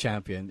acting like a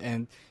champion,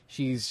 and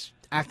she's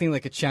acting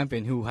like a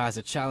champion who has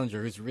a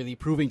challenger who's really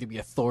proving to be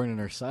a thorn in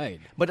her side.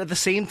 But at the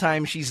same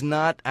time, she's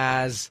not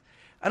as...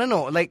 I don't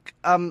know, like,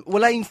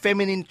 wala yung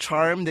feminine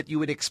charm that you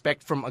would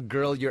expect from a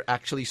girl you're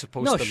actually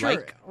supposed to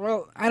like.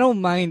 Well, I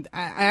don't mind.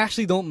 I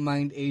actually don't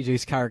mind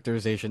AJ's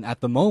characterization at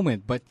the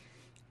moment, but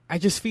I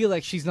just feel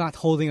like she's not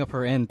holding up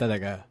her end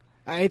talaga.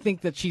 I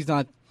think that she's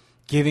not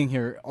giving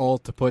her all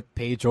to put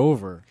Paige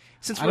over.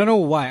 I don't know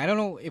why. I don't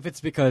know if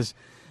it's because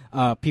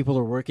people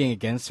are working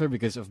against her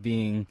because of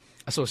being...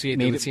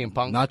 associated with CM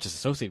Punk? Not just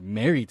associated,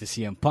 married to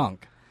CM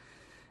Punk.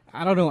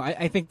 I don't know.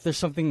 I think there's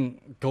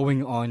something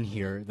going on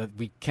here that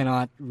we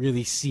cannot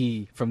really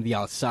see from the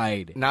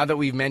outside. Now that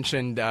we've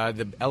mentioned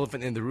the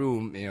elephant in the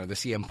room, the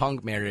CM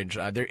Punk marriage,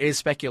 there is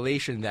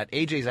speculation that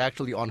AJ is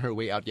actually on her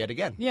way out yet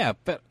again. Yeah,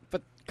 but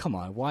come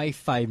on, why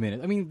 5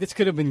 minutes? I mean, this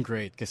could have been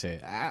great. Kasi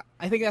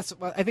I think that's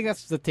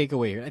the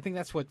takeaway here. I think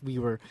that's what we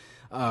were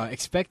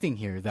expecting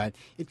here. That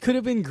it could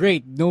have been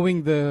great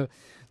knowing the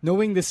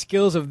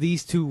skills of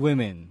these two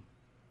women,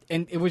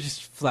 and it was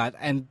just flat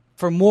and.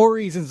 For more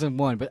reasons than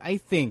one, but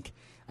I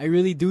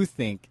really do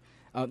think,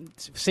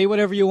 say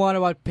whatever you want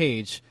about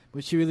Paige,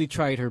 but she really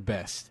tried her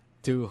best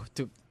to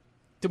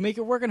make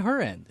it work on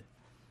her end.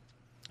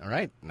 All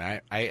right,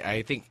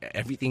 I think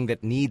everything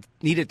that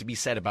needed to be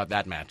said about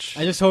that match,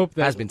 I just hope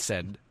that has been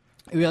said.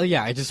 Well,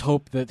 yeah, I just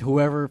hope that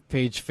whoever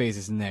Paige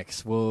faces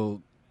next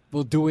will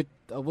do it.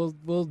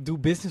 We'll do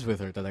business with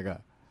her,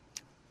 talaga.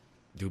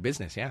 Do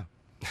business, yeah.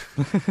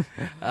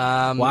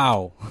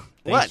 Wow.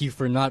 Thank you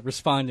for not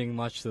responding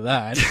much to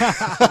that.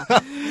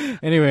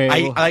 Anyway.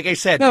 Like I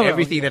said,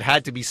 everything that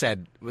had to be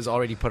said was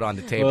already put on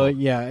the table. Well,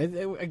 yeah.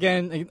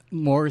 Again,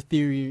 more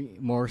theory,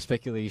 more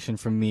speculation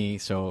from me.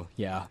 So,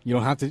 yeah. You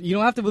don't have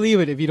to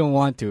believe it if you don't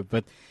want to.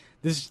 But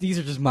these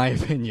are just my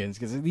opinions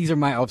because these are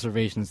my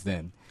observations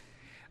then.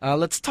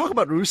 Let's talk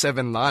about Rusev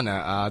and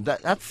Lana.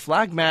 That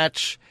flag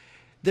match...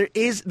 There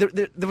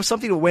was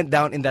something that went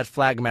down in that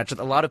flag match that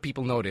a lot of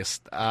people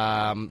noticed,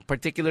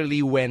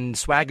 particularly when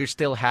Swagger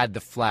still had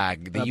the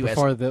flag.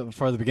 Before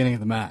the beginning of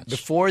the match.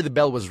 Before the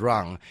bell was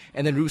rung.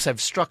 And then Rusev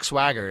struck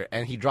Swagger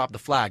and he dropped the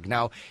flag.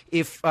 Now,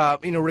 if,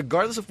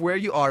 regardless of where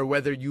you are,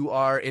 whether you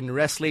are in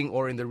wrestling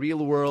or in the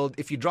real world,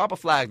 if you drop a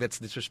flag, that's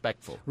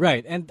disrespectful.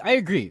 Right, and I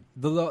agree.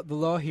 The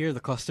law here,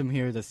 the custom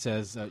here that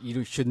says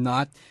you should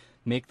not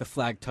make the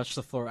flag touch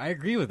the floor, I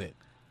agree with it.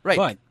 Right.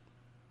 But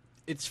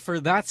it's for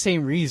that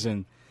same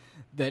reason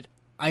that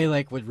I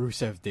like what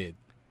Rusev did.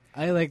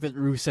 I like that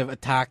Rusev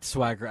attacked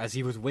Swagger as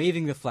he was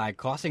waving the flag,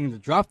 causing him to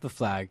drop the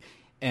flag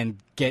and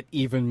get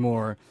even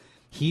more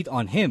heat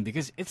on him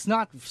because it's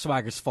not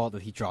Swagger's fault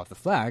that he dropped the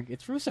flag.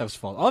 It's Rusev's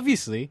fault,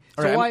 obviously.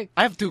 So right, why?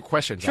 I have two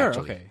questions, sure,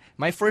 actually. Okay.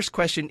 My first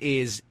question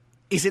is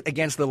it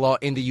against the law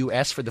in the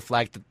U.S. for the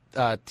flag to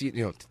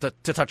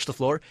touch the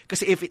floor?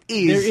 Because if it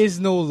is... There is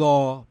no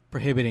law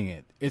prohibiting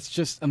it. It's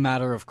just a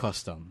matter of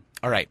custom.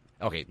 All right.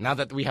 Okay. Now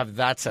that we have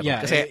that settled.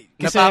 Yeah, kasi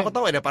natakot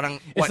ako parang,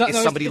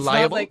 is somebody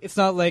liable? It's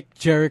not like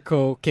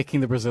Jericho kicking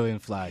the Brazilian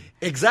flag.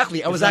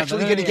 Exactly. I was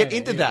actually going to get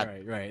into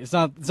that. Right. It's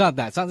not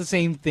that. It's not the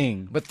same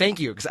thing. But thank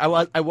you, because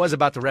I was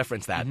about to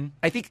reference that.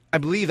 Mm-hmm. I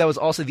believe that was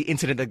also the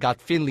incident that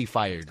got Finlay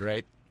fired,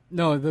 right?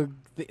 No,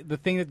 the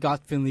thing that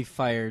got Finlay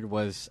fired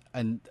was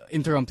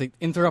interrupting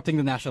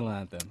the national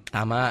anthem.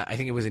 Tama. I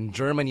think it was in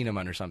Germany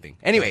naman or something.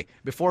 Anyway,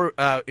 before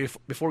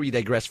we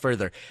digress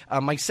further,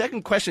 my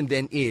second question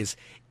then is,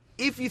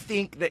 if you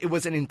think that it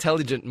was an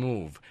intelligent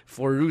move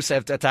for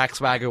Rusev to attack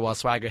Swagger while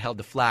Swagger held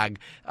the flag,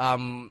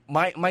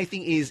 my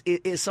thing is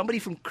somebody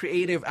from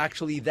creative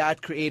actually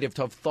that creative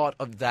to have thought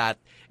of that,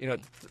 to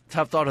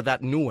have thought of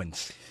that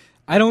nuance?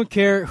 I don't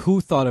care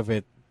who thought of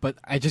it, but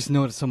I just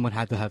know that someone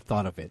had to have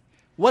thought of it.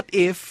 What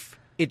if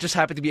it just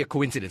happened to be a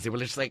coincidence? They were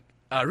just like,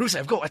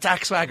 Rusev, go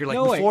attack Swagger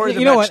before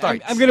the match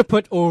starts. I'm going to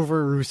put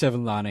over Rusev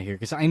and Lana here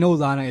because I know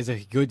Lana is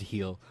a good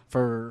heel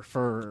for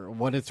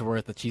what it's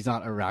worth, that she's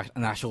not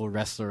an actual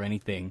wrestler or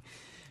anything.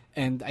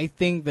 And I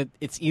think that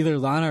it's either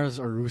Lana's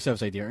or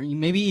Rusev's idea, or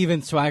maybe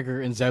even Swagger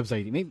and Zeb's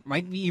idea.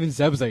 Might be even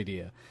Zeb's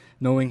idea,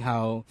 knowing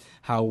how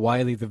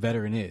wily the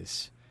veteran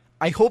is.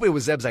 I hope it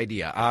was Zeb's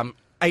idea.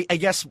 I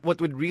guess what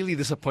would really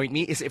disappoint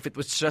me is if it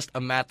was just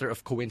a matter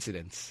of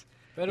coincidence.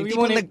 Pero Hindi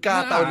mo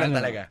nagkataon lang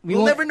talaga.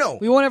 We'll never know.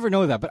 We won't ever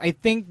know that, but I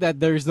think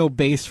that there's no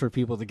base for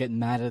people to get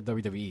mad at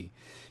WWE.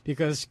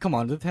 Because, come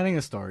on, they're telling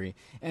a story.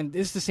 And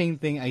it's the same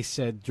thing I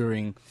said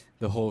during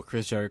the whole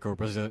Chris Jericho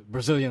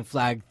Brazilian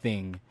flag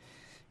thing.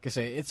 Because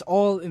it's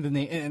all in the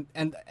name,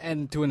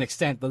 and to an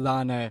extent, the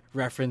Lana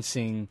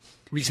referencing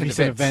recent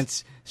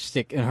events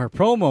stick in her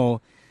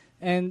promo.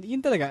 And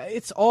yun talaga,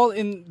 it's all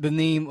in the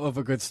name of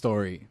a good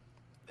story.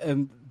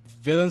 And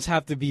villains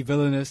have to be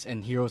villainous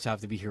and heroes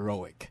have to be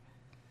heroic.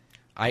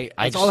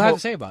 That's all I have to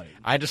say about it.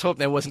 I just hope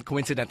that wasn't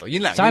coincidental.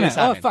 Yun lang. Sana.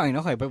 Oh, fine.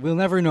 Okay. But we'll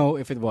never know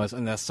if it was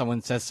unless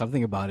someone says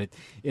something about it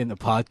in a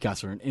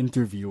podcast or an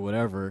interview or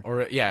whatever.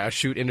 Or, a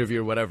shoot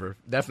interview or whatever.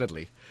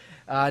 Definitely.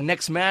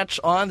 Next match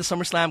on the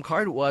SummerSlam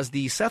card was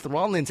the Seth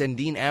Rollins and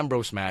Dean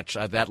Ambrose match.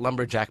 That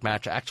lumberjack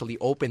match actually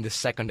opened the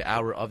second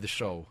hour of the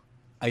show.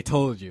 I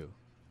told you.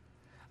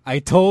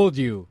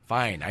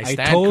 Fine, I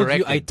stand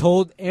corrected. I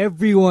told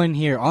everyone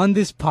here on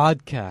this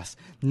podcast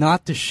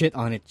not to shit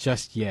on it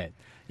just yet.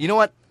 You know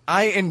what?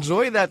 I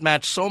enjoy that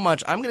match so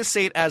much. I'm going to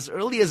say it as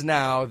early as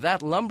now.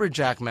 That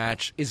lumberjack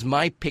match is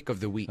my pick of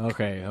the week.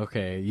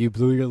 Okay. You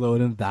blew your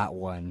load on that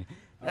one.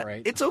 All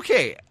right. It's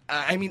okay.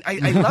 I mean,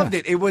 I loved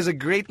it. It was a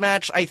great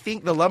match. I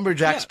think the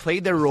Lumberjacks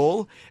played their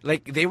role.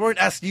 Like, they weren't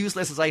as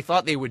useless as I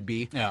thought they would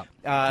be.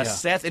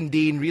 Seth and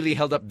Dean really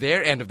held up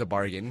their end of the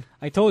bargain.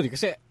 I told you.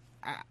 Because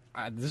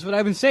this is what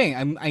I've been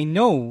saying. I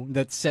know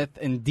that Seth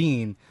and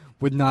Dean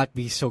would not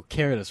be so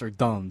careless or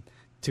dumb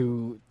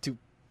to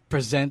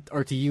present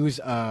or to use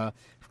a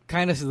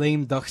kind of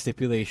lame duck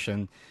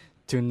stipulation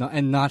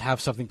and not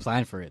have something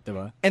planned for it,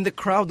 diba? And the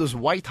crowd was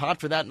white hot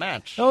for that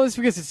match. Oh, it's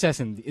because it's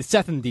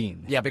Seth and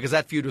Dean. Yeah, because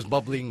that feud was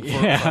bubbling for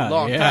a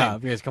long time. Yeah,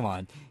 because come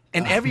on.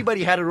 And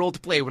everybody had a role to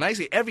play. When I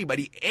say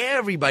everybody,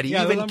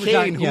 even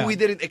Kane, who we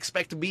didn't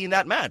expect to be in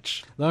that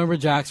match.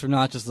 Lumberjacks were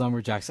not just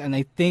lumberjacks, and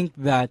I think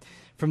that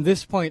from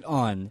this point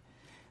on,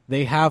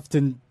 they have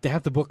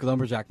to book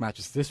lumberjack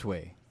matches this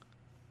way.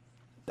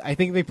 I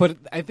think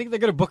they're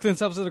gonna book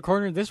themselves in the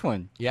corner in this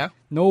one. Yeah?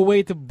 No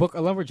way to book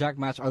a lumberjack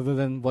match other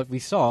than what we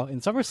saw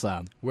in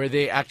SummerSlam, where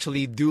they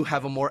actually do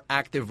have a more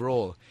active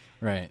role.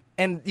 Right.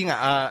 And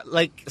I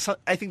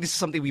think this is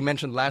something we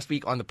mentioned last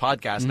week on the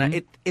podcast. Now,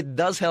 it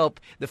does help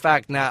the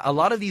fact that a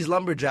lot of these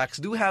lumberjacks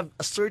do have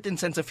a certain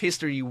sense of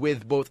history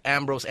with both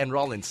Ambrose and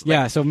Rollins.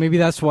 Yeah, so maybe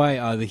that's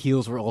why the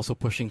heels were also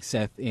pushing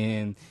Seth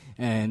in,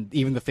 and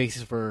even the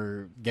faces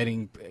were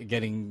getting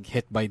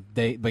hit by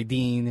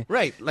Dean.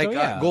 Right, like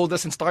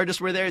Goldust and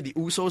Stardust were there, the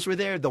Usos were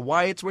there, the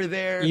Wyatts were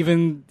there.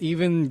 Even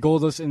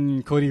Goldust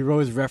and Cody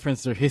Rhodes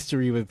referenced their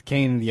history with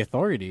Kane and the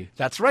Authority.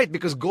 That's right,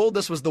 because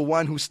Goldust was the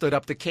one who stood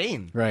up to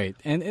Kane. Right,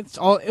 and it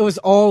was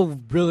all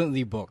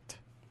brilliantly booked.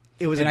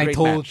 It was a great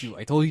match.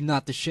 I told you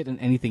not to shit on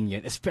anything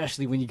yet,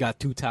 especially when you got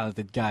two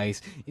talented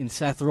guys in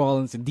Seth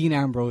Rollins and Dean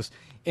Ambrose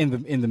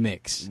in the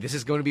mix. This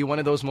is going to be one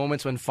of those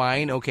moments when,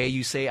 fine, okay,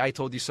 you say I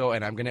told you so,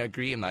 and I'm going to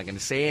agree. I'm not going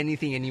to say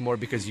anything anymore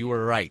because you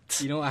were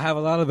right. You know, I have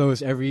a lot of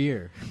those every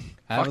year.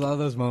 I have a lot of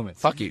those moments.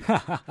 Fuck you.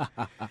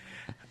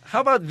 How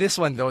about this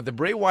one, though? The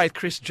Bray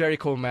Wyatt-Chris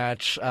Jericho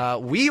match.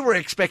 We were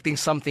expecting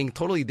something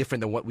totally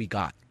different than what we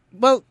got.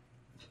 Well,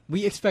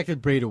 we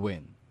expected Bray to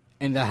win,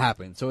 and that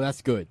happened, so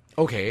that's good.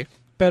 Okay.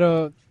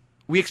 Pero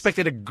we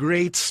expected a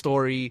great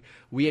story.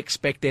 We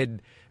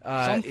expected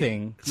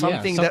something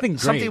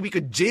we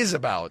could jizz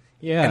about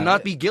and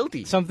not be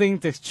guilty. Something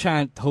to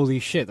chant "Holy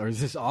shit" or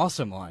 "Is this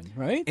awesome" on,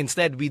 right?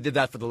 Instead, we did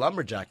that for the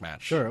lumberjack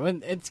match. Sure,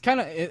 and it's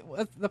kind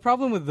of the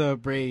problem with the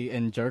Bray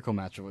and Jericho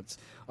match was,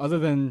 other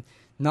than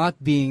not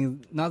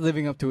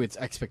living up to its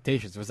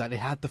expectations, was that it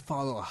had to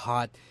follow a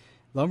hot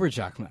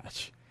lumberjack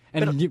match.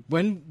 And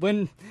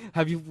when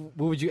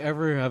would you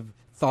ever have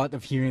thought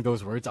of hearing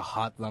those words, a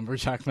hot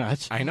lumberjack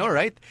match? I know,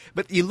 right?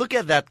 But you look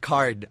at that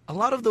card, a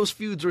lot of those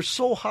feuds were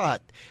so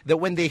hot that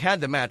when they had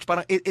the match,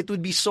 it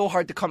would be so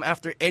hard to come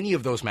after any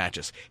of those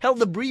matches. Hell,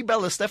 the Brie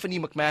Bella-Stephanie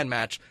McMahon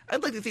match,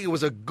 I'd like to think it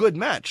was a good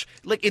match.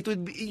 Like,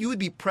 you would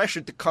be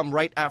pressured to come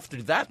right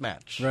after that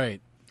match.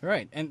 Right.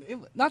 And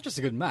not just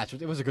a good match,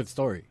 but it was a good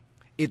story.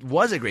 It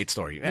was a great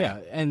story. Yeah,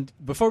 and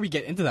before we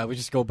get into that, we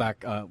just go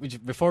back,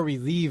 before we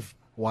leave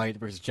Wyatt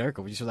versus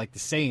Jericho, we just would like to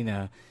say,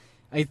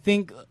 I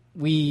think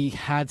we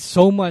had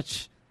so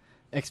much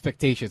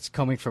expectations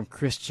coming from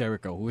Chris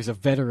Jericho, who is a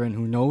veteran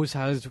who knows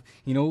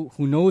who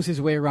knows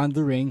his way around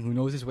the ring, who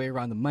knows his way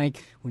around the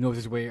mic, who knows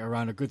his way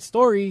around a good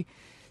story,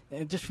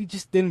 and we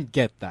just didn't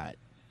get that.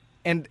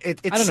 And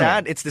it's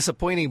sad, it's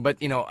disappointing, but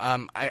I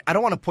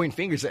don't want to point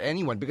fingers at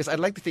anyone because I'd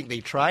like to think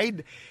they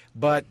tried,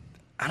 but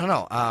I don't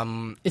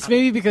know. It's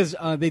maybe because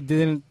they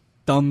didn't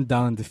dumb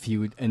down the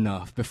feud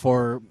enough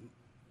before.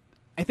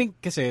 I think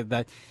kasi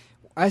that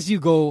as you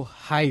go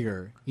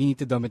higher, you need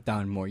to dumb it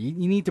down more. You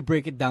need to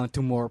break it down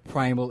to more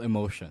primal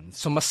emotions.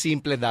 So mas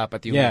simple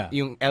dapat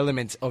yung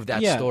elements of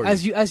that story.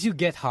 As you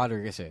get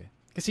hotter kasi.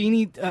 Because you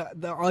need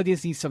the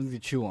audience needs something to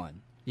chew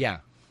on. Yeah.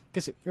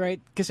 Because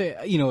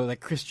like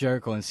Chris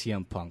Jericho and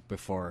CM Punk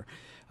before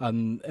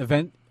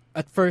event.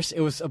 At first,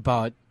 it was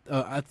about.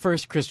 At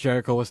first, Chris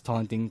Jericho was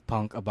taunting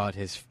Punk about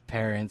his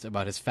parents,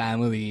 about his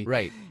family,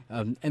 Right.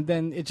 And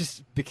then it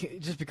just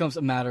becomes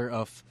a matter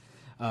of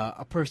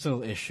a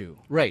personal issue,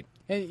 Right.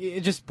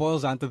 It just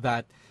boils down to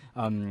that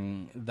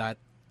that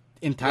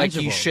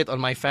intangible. Like, you shit on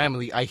my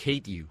family, I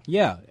hate you.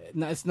 Yeah,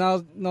 it's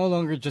now no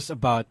longer just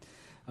about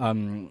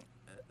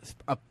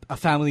a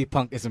family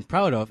Punk isn't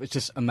proud of. It's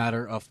just a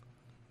matter of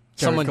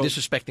Someone Jericho-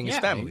 disrespecting his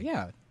family.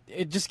 Yeah,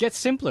 it just gets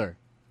simpler,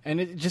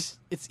 and it's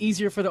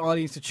easier for the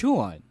audience to chew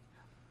on.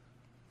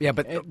 Yeah,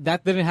 but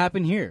That didn't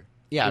happen here.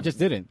 Yeah, it just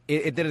didn't.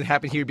 It didn't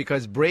happen here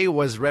because Bray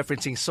was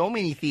referencing so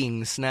many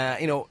things. Na,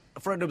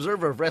 for an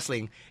observer of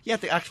wrestling, you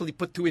have to actually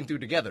put two and two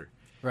together.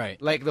 Right.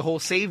 Like the whole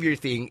savior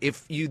thing.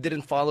 If you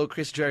didn't follow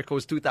Chris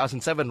Jericho's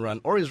 2007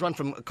 run or his run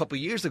from a couple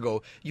years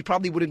ago, you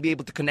probably wouldn't be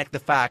able to connect the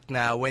fact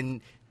now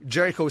when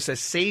Jericho says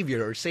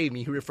savior or save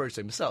me, he refers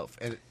to himself,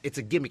 and it's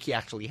a gimmick he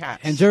actually has.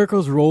 And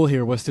Jericho's role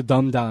here was to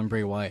dumb down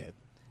Bray Wyatt.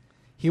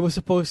 He was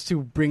supposed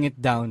to bring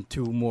it down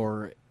to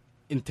more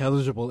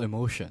intelligible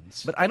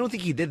emotions. But I don't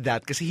think he did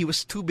that because he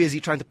was too busy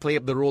trying to play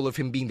up the role of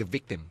him being the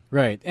victim.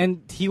 Right.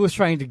 And he was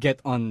trying to get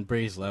on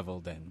Bray's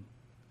level then.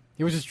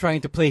 He was just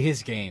trying to play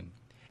his game.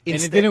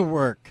 And it didn't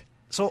work.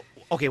 So,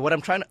 okay, what I'm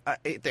trying to...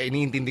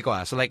 iniintindi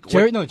ko. So, like...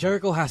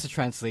 Jericho has to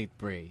translate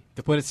Bray.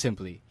 To put it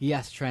simply, he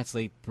has to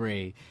translate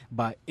Bray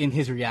in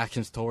his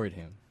reactions toward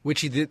him.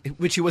 Which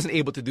he wasn't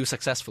able to do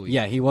successfully.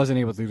 Yeah, he wasn't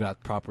able to do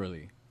that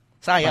properly.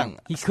 Sayang.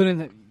 He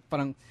couldn't...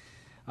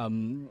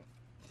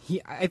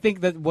 I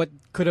think that what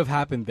could have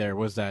happened there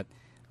was that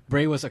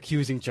Bray was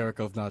accusing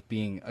Jericho of not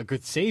being a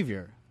good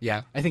savior.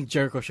 Yeah. I think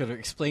Jericho should have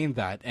explained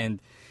that and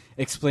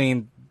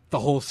explained the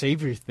whole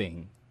savior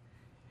thing.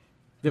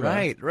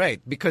 Diba?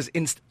 Right. Because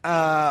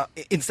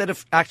instead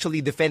of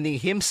actually defending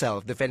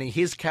himself, defending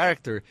his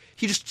character,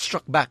 he just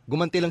struck back.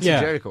 Gumante lang si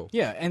Jericho.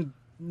 Yeah, and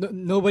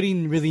nobody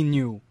really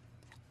knew.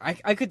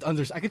 I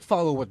could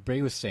follow what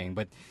Bray was saying,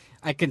 but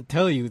I can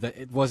tell you that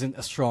it wasn't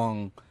a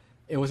strong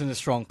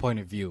point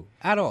of view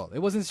at all. It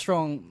wasn't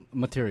strong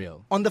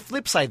material. On the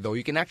flip side, though,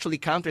 you can actually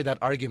counter that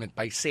argument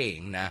by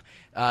saying na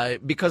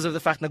because of the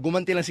fact na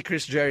gumanti lang si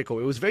Chris Jericho,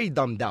 it was very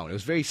dumbed down. It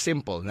was very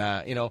simple.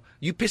 Na,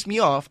 you pissed me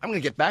off, I'm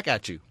going to get back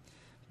at you.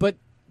 But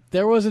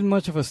there wasn't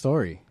much of a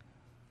story,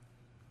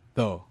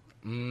 though.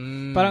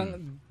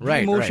 Parang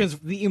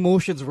the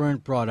emotions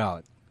weren't brought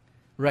out.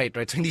 Right.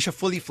 So hindi siya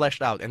fully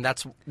fleshed out, and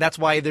that's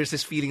why there's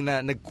this feeling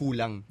na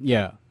nagkulang.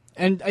 Yeah.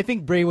 And I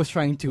think Bray was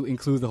trying to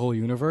include the whole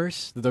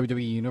universe, the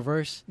WWE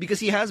universe. Because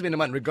he has been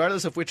naman,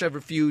 regardless of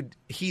whichever feud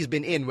he's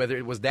been in, whether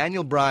it was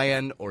Daniel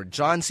Bryan or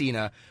John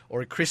Cena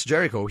or Chris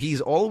Jericho, he's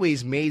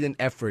always made an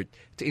effort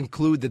to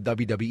include the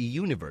WWE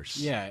universe.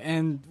 Yeah,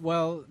 and,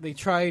 well, they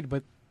tried,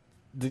 but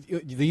the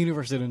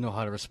universe didn't know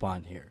how to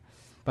respond here.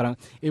 But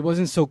it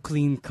wasn't so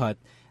clean-cut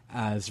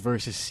as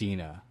versus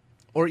Cena.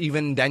 Or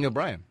even Daniel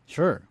Bryan.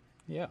 Sure.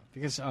 Yeah,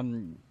 because,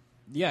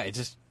 it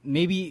just...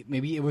 Maybe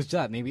it was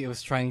that. Maybe it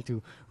was trying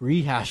to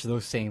rehash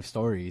those same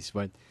stories,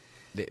 but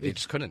they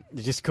just couldn't.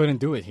 They just couldn't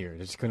do it here.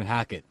 They just couldn't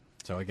hack it.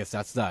 So I guess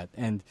that's that.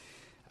 And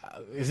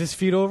is this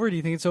feud over? Do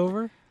you think it's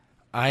over?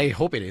 I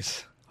hope it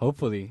is.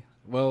 Hopefully.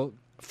 Well,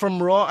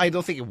 from Raw, I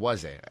don't think it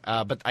was.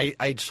 But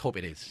I just hope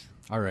it is.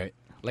 All right.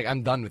 Like,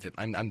 I'm done with it.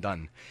 I'm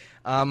done.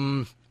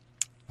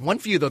 One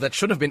feud though that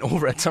should have been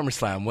over at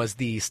SummerSlam was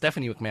the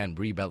Stephanie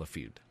McMahon-Brie Bella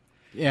feud.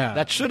 Yeah.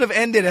 That should have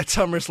ended at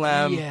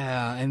SummerSlam.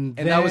 Yeah, and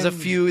that was a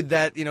feud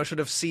that, should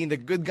have seen the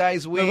good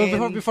guys win.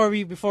 No, before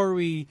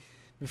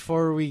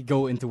we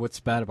go into what's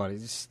bad about it,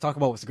 just talk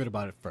about what's good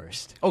about it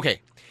first.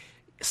 Okay.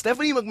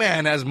 Stephanie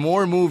McMahon has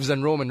more moves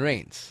than Roman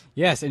Reigns.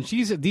 Yes, and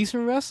she's a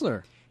decent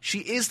wrestler. She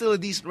is still a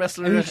decent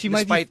wrestler,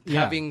 despite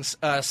having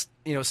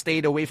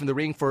stayed away from the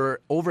ring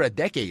for over a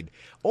decade.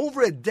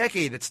 Over a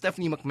decade that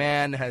Stephanie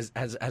McMahon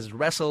has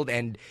wrestled,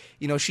 and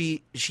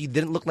she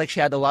didn't look like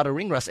she had a lot of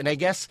ring rust. And I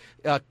guess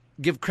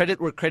give credit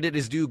where credit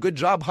is due. Good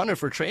job, Hunter,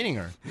 for training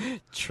her.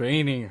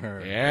 Training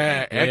her.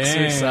 Yeah,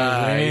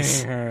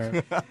 exercise.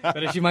 Her.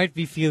 But she might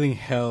be feeling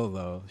hell,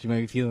 though. She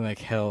might be feeling like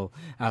hell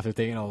after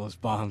taking all those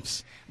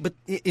bombs. But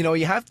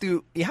you have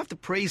to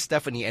praise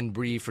Stephanie and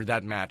Brie for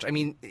that match. I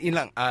mean,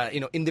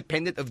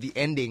 independent of the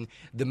ending,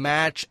 the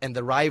match and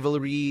the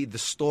rivalry, the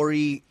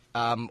story,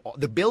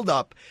 the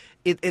build-up,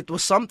 it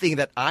was something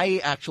that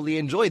I actually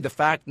enjoyed. The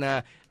fact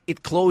that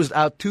it closed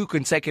out 2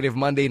 consecutive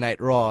Monday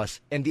Night Raws,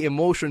 and the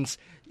emotions,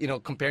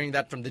 comparing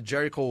that from the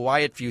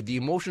Jericho-Wyatt feud, the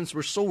emotions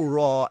were so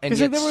raw and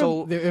yet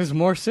it was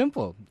more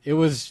simple. It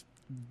was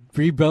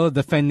Brie Bella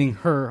defending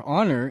her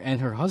honor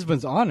and her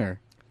husband's honor.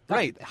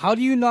 Right. How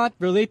do you not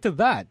relate to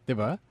that,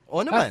 diba?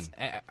 Oh, naman.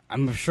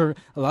 I'm sure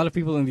a lot of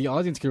people in the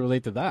audience can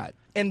relate to that.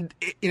 And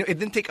it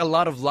didn't take a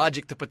lot of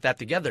logic to put that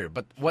together.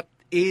 But what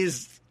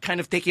is kind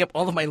of taking up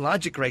all of my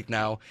logic right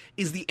now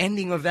is the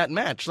ending of that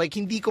match. Like,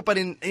 hindi ko pa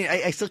rin,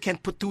 I still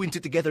can't put 2 and 2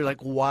 together, like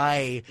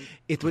why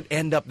it would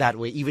end up that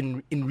way,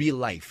 even in real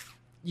life.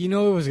 You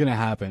know it was going to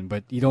happen,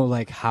 but you don't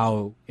like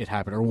how it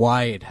happened or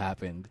why it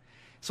happened.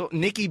 So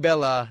Nikki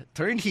Bella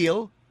turned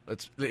heel.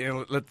 Let's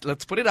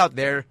put it out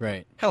there.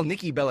 Right. Hell,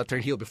 Nikki Bella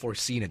turned heel before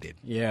Cena did.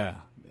 Yeah.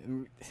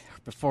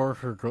 Before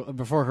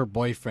her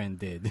boyfriend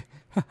did.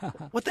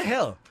 What the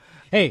hell?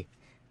 Hey,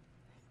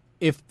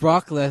 if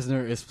Brock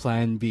Lesnar is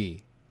Plan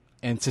B,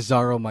 and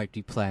Cesaro might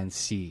be Plan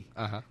C,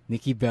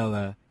 Nikki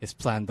Bella is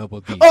Plan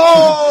Double D.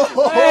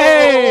 Oh!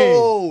 Hey!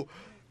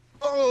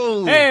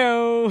 Oh!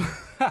 Hey-o!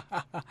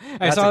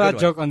 I saw that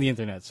one. joke on the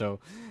internet, so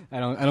I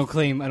don't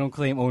claim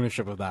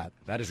ownership of that.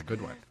 That is a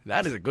good one.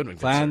 That is a good one.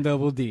 Plan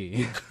Double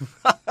D.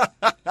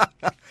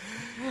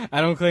 I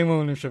don't claim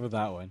ownership of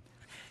that one.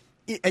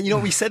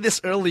 And we said this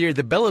earlier.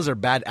 The Bellas are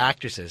bad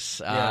actresses.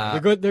 Yeah,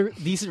 they're good. They're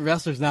decent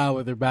wrestlers now,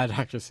 but they're bad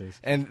actresses.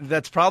 And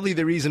that's probably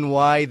the reason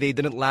why they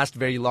didn't last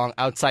very long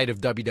outside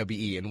of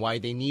WWE and why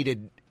they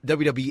needed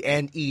WWE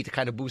and E to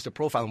kind of boost their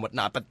profile and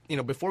whatnot. But,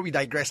 before we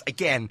digress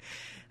again,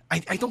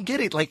 I don't get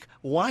it. Like,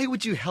 why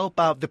would you help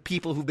out the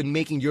people who've been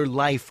making your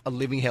life a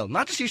living hell?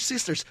 Not just your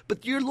sisters,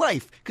 but your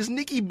life. Because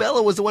Nikki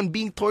Bella was the one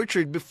being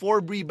tortured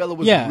before Brie Bella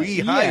was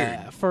rehired.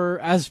 Yeah,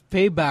 as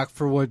payback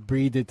for what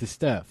Brie did to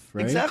Steph,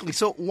 right? Exactly.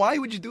 So why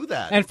would you do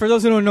that? And for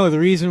those who don't know, the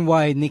reason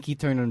why Nikki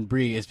turned on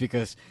Brie is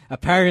because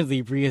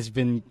apparently Brie has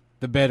been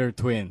the better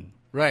twin.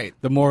 Right.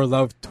 The more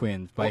loved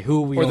twin by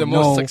who we or don't the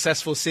know. most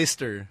successful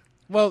sister.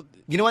 Well,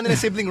 ginawa nila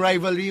sibling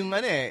rivalry yung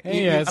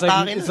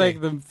it's like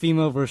the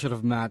female version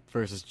of Matt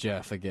versus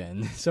Jeff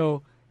again.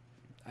 So,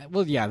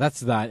 well, yeah,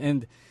 that's that,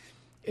 and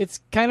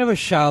it's kind of a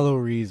shallow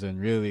reason,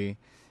 really.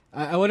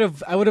 I would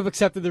have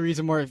accepted the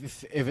reason more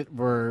if it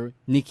were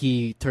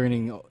Nikki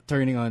turning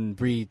on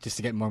Brie just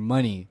to get more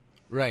money,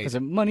 right? Because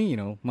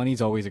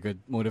money's always a good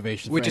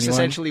motivation. Which for is anyone.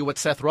 essentially what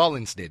Seth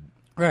Rollins did,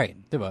 right?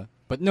 Diba?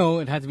 But no,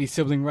 it had to be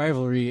sibling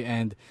rivalry,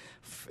 and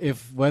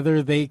if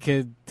whether they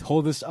could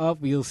hold this up,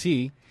 we'll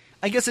see.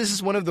 I guess this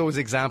is one of those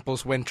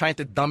examples when trying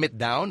to dumb it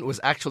down was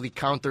actually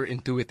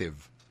counterintuitive.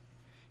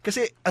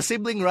 Because a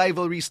sibling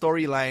rivalry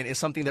storyline is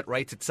something that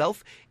writes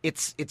itself.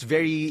 It's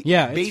very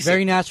basic. It's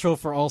very natural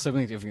for all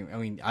siblings.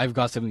 I've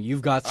got siblings,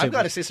 you've got siblings. I've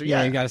got a sister,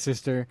 yeah. You got a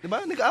sister.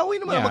 Diba? Nag-aaway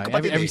naman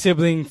magkapatid every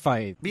sibling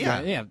fight.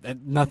 Yeah.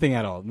 Nothing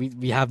at all.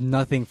 We have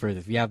nothing for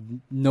this. We have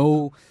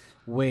no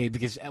way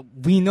because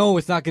we know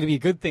it's not going to be a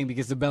good thing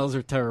because the Bells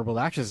are terrible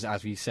actresses,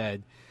 as we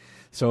said.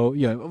 So,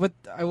 but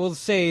I will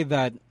say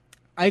that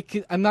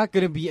I'm not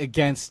going to be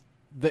against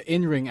the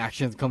in-ring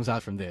action that comes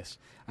out from this.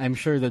 I'm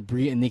sure that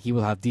Brie and Nikki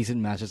will have decent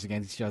matches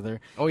against each other.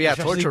 Oh, yeah,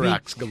 torture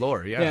acts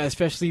galore, yeah. Yeah,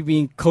 especially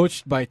being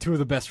coached by two of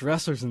the best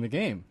wrestlers in the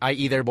game.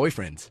 I.e. their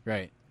boyfriends.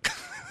 Right.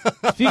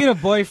 Speaking of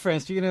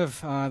boyfriends,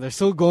 they're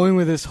still going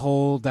with this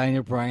whole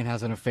Daniel Bryan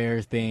has an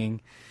affair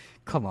thing.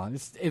 Come on,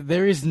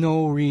 there is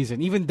no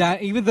reason. Even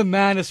the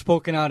man has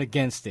spoken out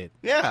against it.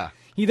 Yeah.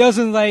 He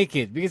doesn't like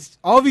it because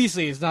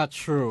obviously it's not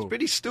true. It's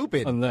pretty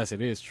stupid. Unless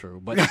it is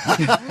true, but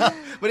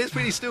but it's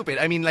pretty stupid.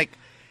 I mean, like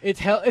it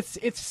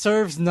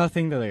serves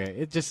nothing to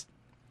it. Just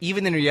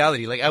even in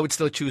reality, like I would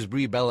still choose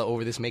Brie Bella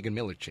over this Megan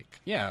Miller chick.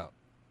 Yeah,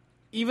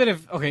 even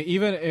if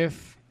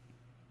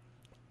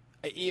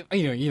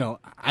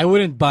I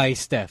wouldn't buy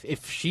Steph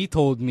if she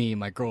told me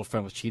my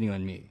girlfriend was cheating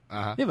on me.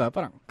 Yeah,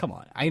 but come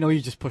on, I know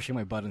you're just pushing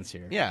my buttons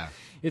here. Yeah,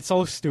 it's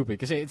so stupid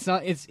because it's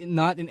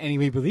not in any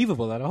way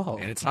believable at all,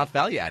 and it's not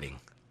value adding.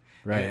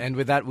 Right. And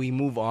with that, we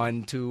move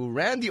on to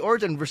Randy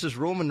Orton versus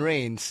Roman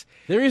Reigns.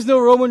 There is no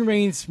Roman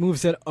Reigns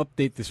moveset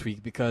update this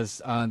week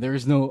because there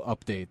is no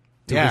update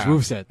to his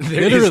moveset.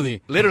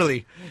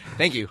 Literally.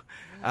 Thank you.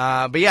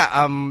 But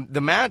yeah, the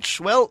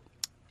match, well,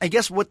 I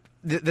guess what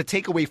the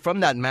takeaway from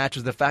that match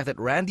is the fact that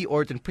Randy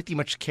Orton pretty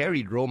much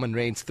carried Roman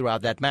Reigns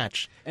throughout that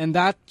match. And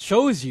that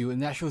shows you,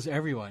 and that shows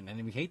everyone,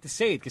 and we hate to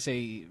say it because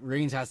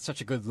Reigns has such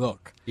a good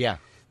look. Yeah.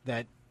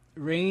 That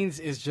Reigns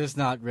is just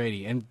not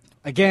ready. And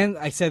again,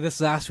 I said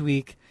this last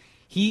week,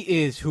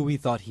 he is who we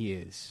thought he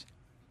is.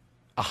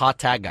 A hot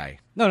tag guy.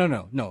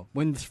 No.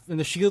 When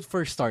the Shield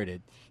first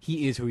started,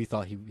 he is who we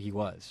thought he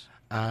was.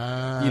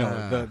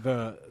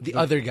 The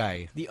other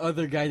guy. The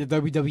other guy,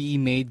 the WWE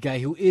made guy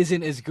who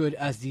isn't as good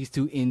as these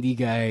two indie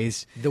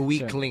guys. The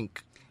weak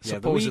link,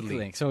 supposedly. The weak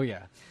link. So,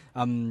 yeah.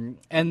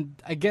 And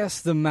I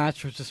guess the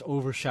match was just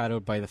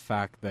overshadowed by the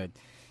fact that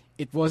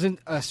it wasn't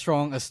as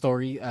strong a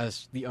story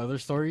as the other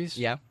stories.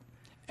 Yeah.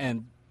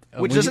 And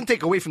which doesn't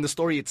take away from the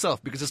story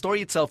itself, because the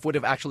story itself would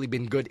have actually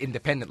been good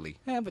independently.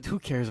 Yeah, but who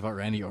cares about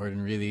Randy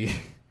Orton, really?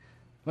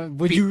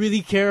 Would you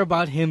really care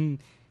about him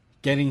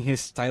getting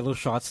his title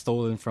shot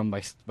stolen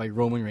by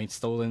Roman Reigns,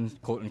 stolen,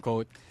 quote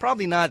unquote?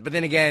 Probably not. But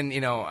then again,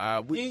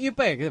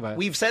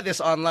 we've said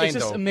this online. It's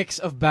just a mix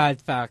of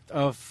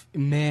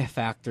meh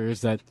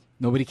factors that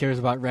nobody cares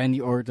about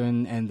Randy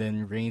Orton, and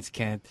then Reigns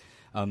can't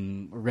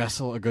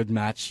wrestle a good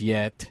match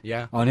yet.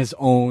 Yeah. On his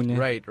own.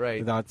 Right.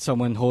 Without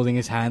someone holding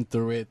his hand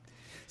through it.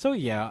 So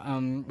yeah.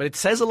 But it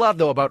says a lot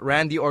though about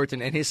Randy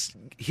Orton and his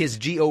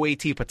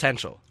GOAT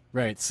potential.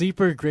 Right.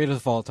 Sleeper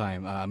greatest of all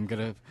time. I'm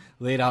gonna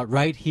lay it out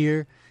right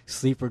here.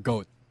 Sleeper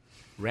GOAT.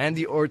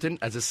 Randy Orton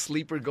as a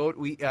sleeper GOAT.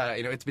 We,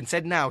 it's been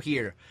said now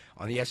here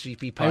on the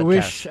SGP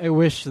podcast. I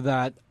wish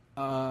that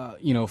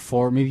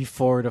maybe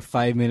 4 to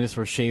 5 minutes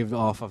were shaved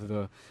off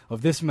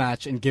of this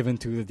match and given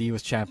to the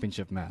Divas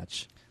Championship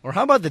match. Or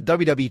how about the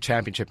WWE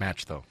Championship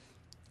match, though?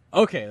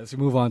 Okay, let's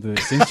move on to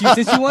this. Since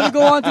you want to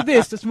go on to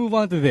this, let's move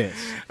on to this.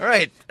 All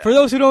right. For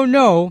those who don't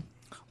know,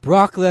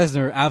 Brock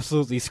Lesnar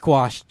absolutely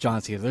squashed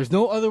John Cena. There's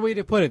no other way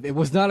to put it. It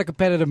was not a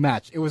competitive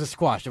match. It was a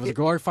squash. It was a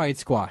glorified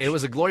squash. It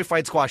was a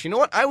glorified squash. You know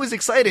what? I was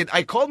excited.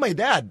 I called my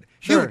dad.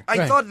 Sure, Dude,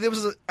 I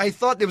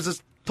thought there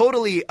was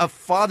totally a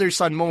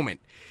father-son moment.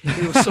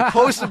 It was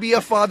supposed to be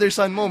a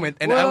father-son moment,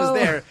 and I was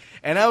there,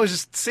 and I was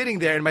just sitting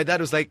there, and my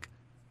dad was like,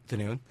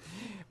 "Afternoon."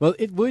 Well,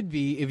 it would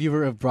be if you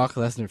were a Brock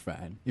Lesnar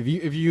fan. If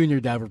you and your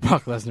dad were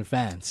Brock Lesnar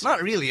fans.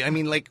 Not really. I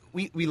mean, like,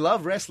 we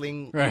love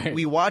wrestling. Right.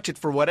 We watch it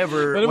for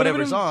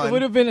whatever's on. It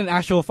would have been an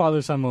actual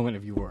father-son moment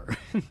if you were.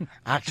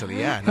 Actually,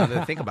 yeah. Now that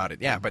I think about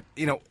it, yeah. But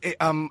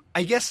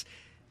I guess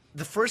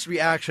the first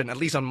reaction, at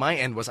least on my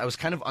end, was I was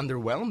kind of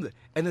underwhelmed,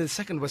 and then the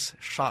second was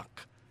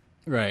shock.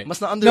 Right.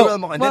 Mas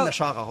na-underwhelmed ako, and then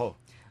na-shock ako.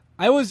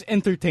 I was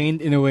entertained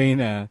in a way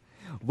na,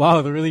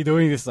 wow, they're really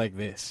doing this like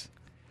this.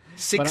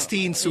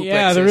 16 suplexes.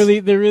 Yeah, they're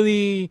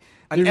really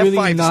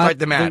F5 to start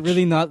the match. They're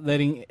really not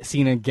letting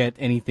Cena get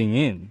anything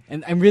in.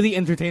 And I'm really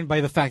entertained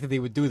by the fact that they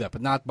would do that,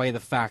 but not by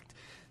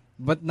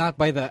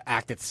the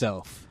act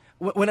itself.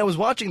 When I was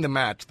watching the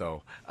match,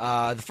 though,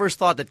 the first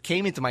thought that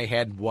came into my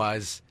head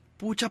was,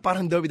 pucha,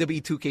 parang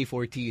WWE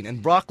 2K14,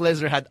 and Brock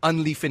Lesnar had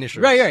only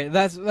finishers. Right.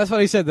 That's what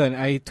I said then.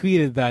 I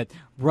tweeted that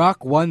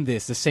Brock won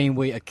this the same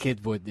way a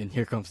kid would in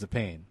Here Comes the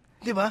Pain.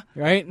 Diba?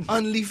 Right?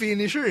 Only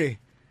finisher, eh.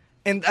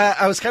 And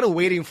I was kind of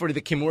waiting for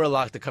the Kimura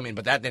lock to come in,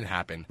 but that didn't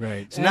happen.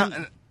 Right. So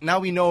now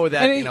we know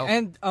that,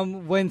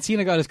 And when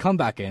Cena got his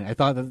comeback in, I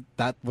thought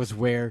that was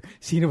where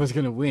Cena was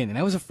going to win, and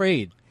I was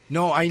afraid.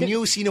 No, I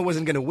knew Cena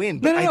wasn't going to win.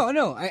 But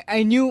No.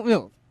 I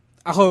knew.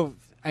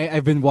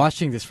 I've been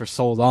watching this for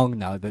so long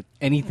now that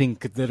anything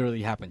could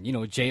literally happen.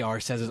 JR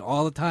says it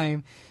all the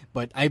time,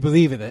 but I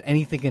believe it that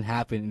anything can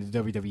happen in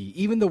the WWE.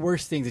 Even the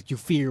worst things that you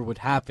fear would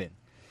happen.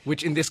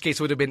 Which in this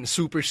case would have been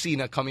Super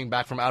Cena coming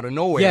back from out of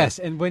nowhere. Yes,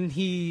 and when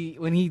he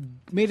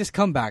made his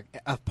comeback,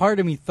 a part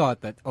of me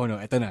thought that, oh no,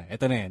 ito na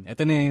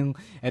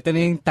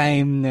yung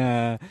time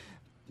na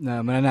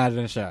mananalo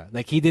na siya.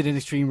 Like he did in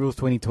Extreme Rules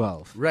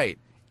 2012. Right.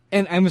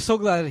 And I'm so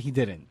glad that he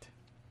didn't.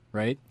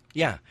 Right?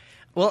 Yeah.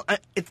 Well,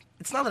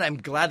 it's not that I'm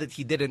glad that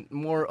he didn't.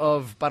 More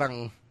of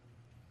parang,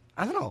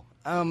 I don't know.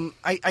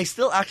 I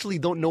still actually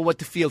don't know what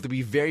to feel, to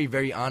be very,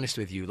 very honest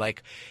with you.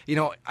 Like,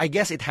 I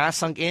guess it has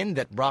sunk in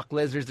that Brock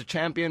Lesnar's the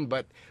champion,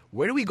 but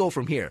where do we go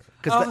from here?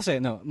 I'll say,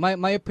 no.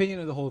 My opinion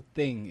of the whole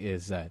thing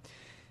is that,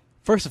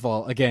 first of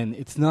all, again,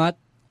 it's not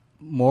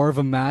more of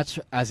a match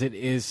as it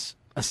is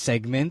a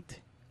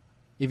segment,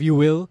 if you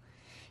will.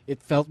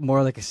 It felt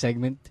more like a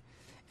segment.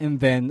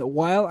 And then,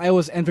 while I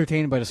was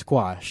entertained by the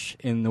squash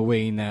in the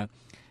way that,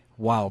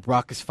 wow,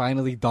 Brock is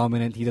finally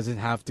dominant. He doesn't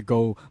have to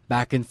go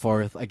back and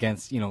forth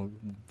against,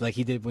 like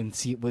he did with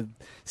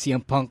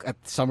CM Punk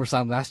at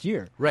SummerSlam last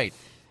year. Right.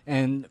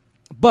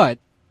 But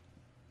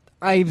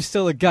I'm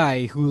still a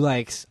guy who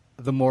likes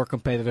the more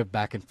competitive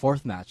back and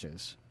forth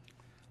matches.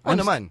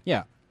 Naman.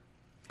 Yeah.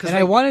 And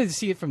I wanted to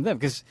see it from them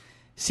because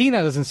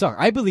Cena doesn't suck.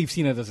 I believe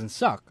Cena doesn't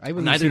suck. I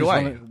believe Neither do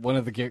I. One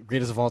of the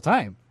greatest of all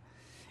time.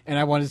 And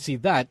I wanted to see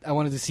that. I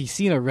wanted to see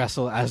Cena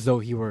wrestle as though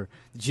he were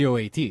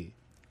GOAT.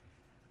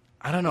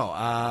 I don't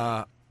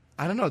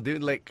know,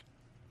 dude. Like,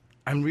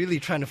 I'm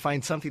really trying to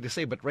find something to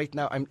say, but right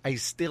now I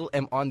still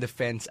am on the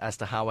fence as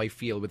to how I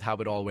feel with how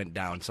it all went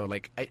down. So,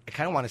 like, I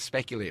kind of want to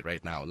speculate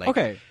right now. Like,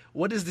 okay,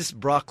 what does this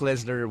Brock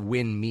Lesnar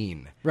win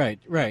mean? Right.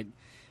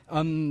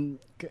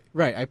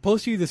 I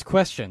posed you this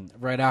question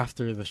right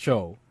after the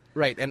show.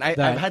 Right, and I've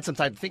had some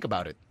time to think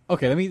about it.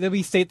 Okay, let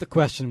me state the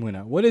question,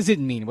 Muna. What does it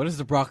mean? What is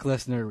the Brock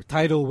Lesnar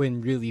title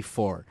win really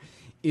for?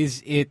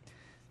 Is it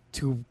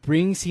to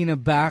bring Cena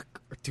back,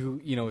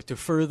 to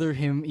further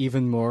him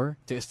even more,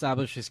 to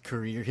establish his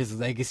career, his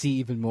legacy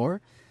even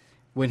more,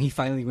 when he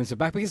finally wins it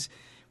back? Because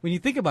when you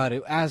think about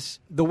it, as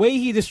the way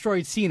he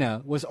destroyed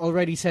Cena was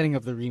already setting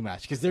up the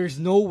rematch, because there's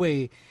no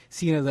way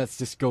Cena lets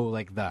this go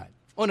like that.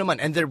 Oh, no,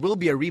 man, and there will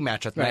be a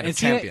rematch at Night of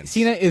Champions.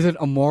 Cena isn't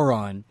a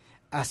moron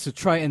as to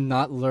try and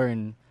not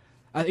learn,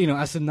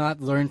 as to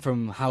not learn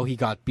from how he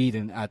got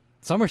beaten at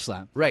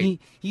SummerSlam.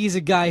 Right. He's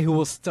a guy who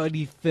will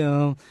study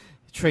film,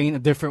 train a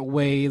different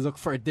way, look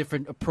for a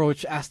different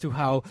approach as to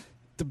how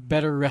to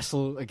better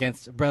wrestle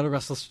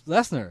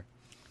Lesnar,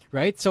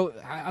 right? So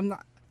I'm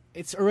not.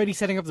 It's already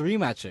setting up the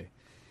rematch.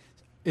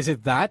 Is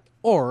it that,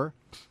 or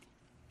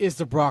is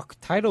the Brock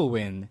title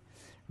win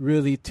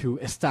really to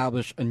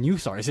establish a new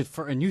star? Is it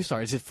for a new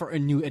star? Is it for a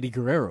new Eddie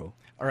Guerrero?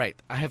 All right,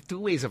 I have two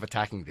ways of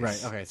attacking this.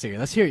 Right. Okay. So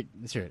let's hear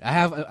it. I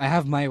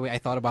have my way. I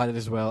thought about it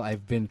as well.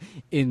 I've been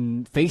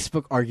in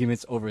Facebook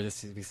arguments over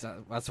this.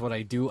 That's what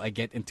I do. I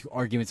get into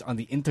arguments on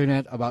the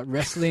internet about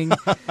wrestling.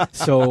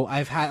 So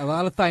I've had a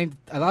lot of time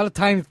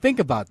to think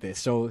about this.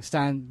 So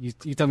Stan,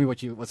 you tell me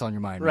what's on your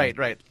mind.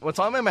 Right. What's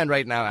on my mind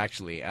right now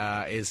actually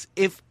is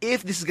if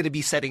this is going to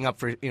be setting up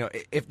for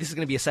if this is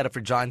going to be a setup for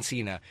John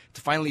Cena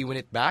to finally win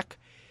it back,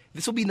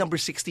 This will be number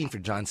 16 for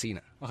John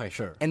Cena. Okay,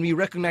 sure. And we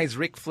recognize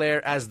Ric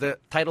Flair as the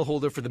title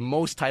holder for the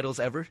most titles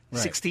ever.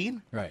 Right.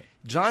 16? Right.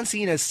 John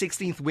Cena's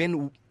 16th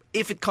win,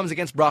 if it comes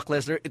against Brock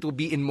Lesnar, it will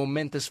be in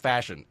momentous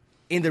fashion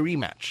in the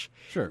rematch.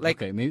 Sure.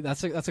 Okay, maybe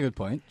that's a good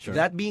point. Sure.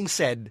 That being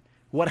said,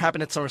 what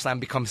happened at SummerSlam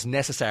becomes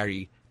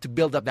necessary to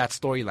build up that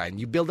storyline.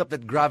 You build up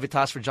that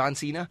gravitas for John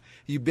Cena.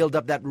 You build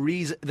up that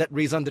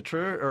raison d'etre,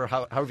 or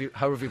however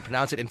you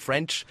pronounce it in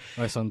French.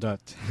 Raison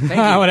d'etre. Thank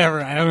you.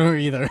 Whatever. I don't know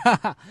either.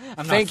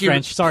 I'm not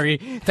French. Sorry.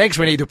 Thanks,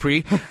 Rene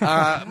Dupree.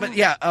 But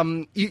yeah,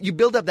 you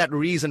build up that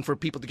reason for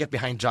people to get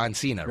behind John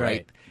Cena,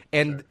 right?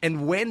 And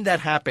when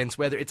that happens,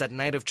 whether it's at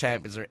Night of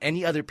Champions or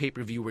any other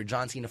pay-per-view where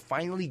John Cena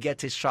finally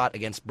gets his shot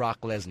against Brock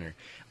Lesnar,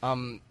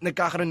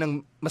 nagkakaroon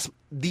ng mas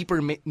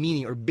deeper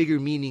meaning or bigger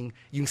meaning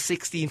yung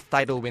 16th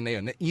title win na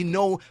yun. You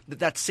know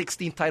that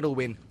 16th title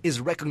win is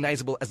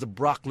recognizable as the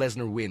Brock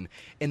Lesnar win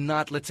and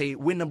not, let's say,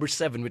 win number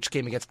 7, which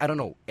came against, I don't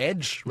know,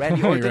 Edge?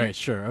 Randy Orton? Right,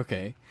 sure,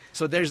 okay.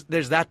 So there's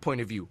that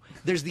point of view.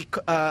 There's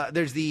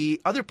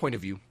the other point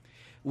of view,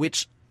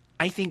 which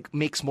I think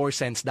makes more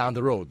sense down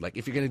the road. Like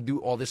if you're going to do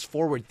all this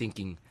forward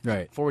thinking,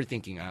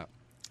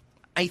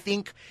 I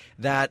think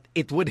that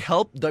it would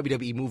help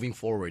WWE moving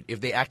forward if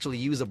they actually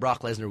use a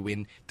Brock Lesnar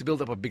win to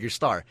build up a bigger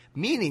star.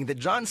 Meaning that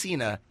John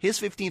Cena, his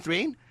 15th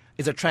reign,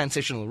 is a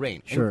transitional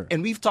reign. Sure.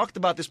 And we've talked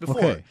about this before.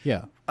 Okay,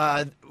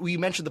 yeah. We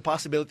mentioned the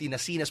possibility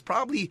that Cena's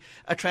probably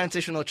a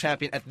transitional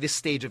champion at this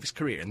stage of his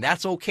career. And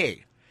that's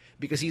okay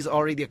because he's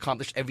already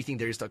accomplished everything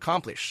there is to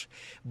accomplish.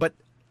 But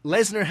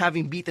Lesnar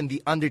having beaten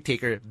The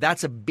Undertaker,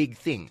 that's a big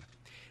thing.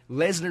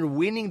 Lesnar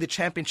winning the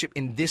championship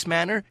in this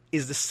manner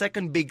is the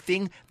second big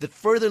thing that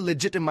further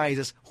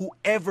legitimizes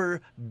whoever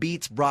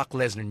beats Brock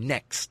Lesnar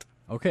next.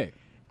 Okay.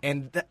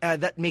 And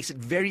that makes it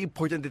very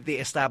important that they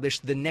establish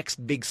the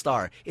next big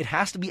star. It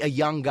has to be a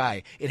young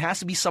guy. It has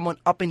to be someone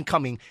up and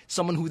coming,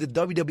 someone who the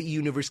WWE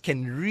Universe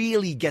can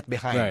really get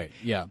behind. Right,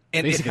 yeah.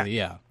 And basically,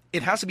 yeah.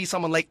 It has to be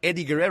someone like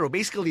Eddie Guerrero,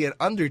 basically an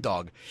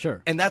underdog.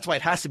 Sure. And that's why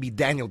it has to be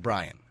Daniel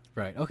Bryan.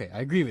 Right, okay.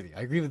 I agree with you.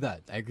 I agree with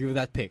that. I agree with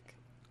that pick.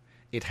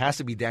 It has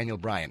to be Daniel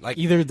Bryan. Like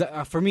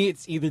for me,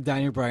 it's either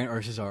Daniel Bryan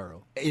or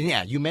Cesaro.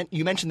 Yeah, you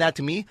mentioned that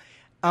to me.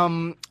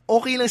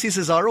 Okay lang si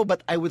Cesaro,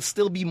 but I would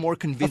still be more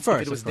convinced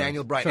if it was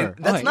Daniel Bryan. Sure.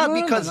 And that's not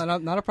because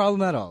not a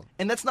problem at all.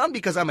 And that's not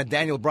because I'm a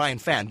Daniel Bryan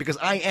fan, because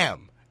I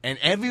am. And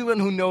everyone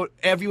who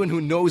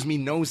knows me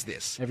knows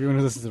this. Everyone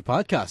who listens to the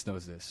podcast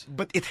knows this.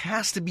 But it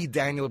has to be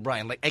Daniel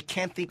Bryan. Like I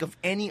can't think of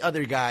any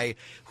other guy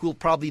who'll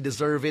probably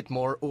deserve it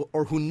more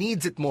or who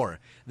needs it more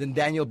than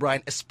Daniel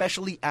Bryan,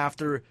 especially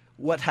after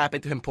what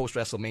happened to him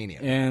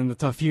post-WrestleMania. And the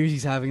tough years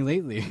he's having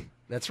lately.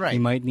 That's right. He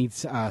might need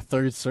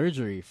third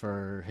surgery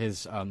for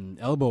his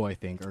elbow, I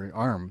think, or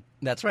arm.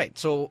 That's right.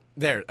 So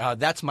there,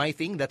 that's my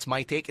thing. That's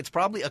my take. It's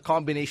probably a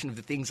combination of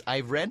the things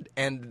I've read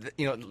and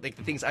like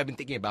the things I've been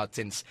thinking about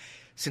since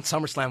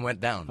SummerSlam went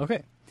down.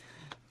 Okay.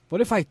 What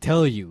if I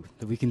tell you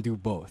that we can do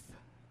both?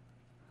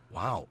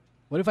 Wow.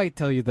 What if I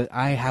tell you that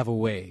I have a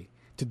way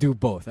to do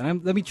both?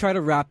 And let me try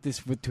to wrap this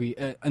between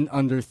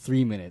under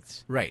 3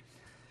 minutes. Right.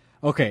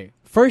 Okay.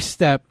 First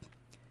step,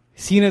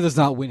 Cena does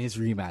not win his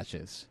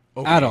rematches.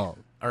 Okay. At all.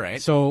 All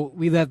right. So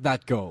we let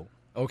that go.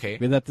 Okay.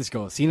 We let this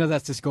go. Cena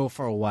lets this go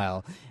for a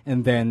while.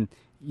 And then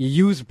you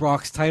use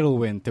Brock's title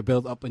win to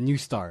build up a new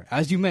star.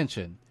 As you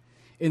mentioned,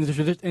 in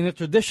a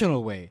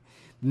traditional way.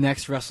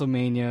 Next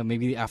WrestleMania,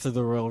 maybe after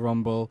the Royal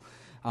Rumble,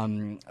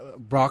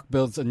 Brock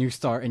builds a new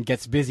star and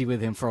gets busy with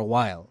him for a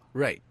while.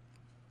 Right.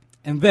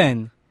 And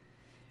then,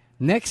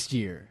 next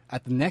year,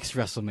 at the next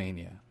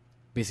WrestleMania,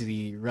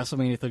 basically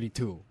WrestleMania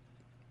 32.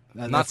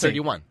 Not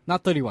 31.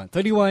 Not 31.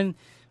 31,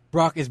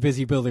 Brock is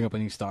busy building up a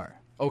new star.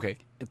 Okay.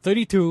 At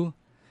 32,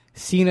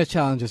 Cena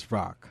challenges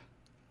Brock.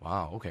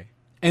 Wow, okay.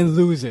 And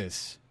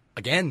loses.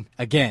 Again?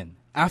 Again.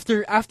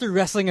 After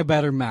wrestling a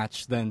better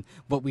match than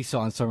what we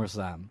saw in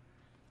SummerSlam.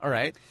 All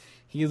right.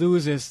 He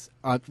loses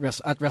at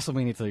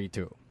WrestleMania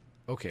 32.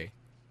 Okay.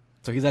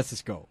 So he lets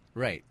this go.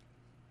 Right.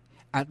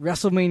 At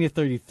WrestleMania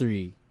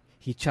 33,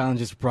 he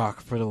challenges Brock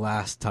for the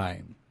last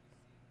time.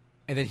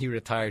 And then he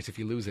retires if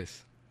he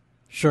loses.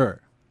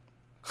 Sure.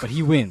 But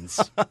he wins.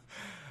 Wow.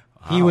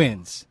 He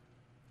wins.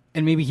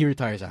 And maybe he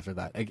retires after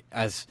that,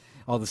 as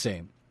all the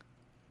same.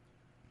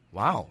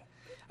 Wow.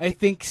 I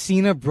think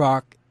Cena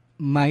Brock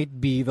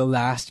might be the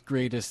last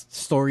greatest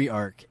story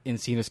arc in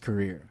Cena's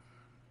career.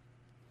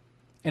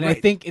 And right.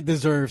 I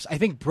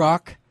think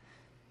Brock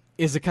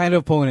is the kind of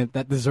opponent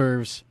that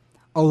deserves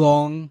a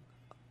long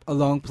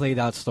played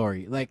out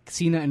story. Like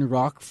Cena and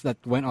Rock that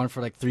went on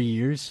for like 3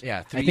 years.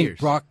 Yeah, 3 years. I think years.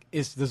 Brock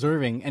is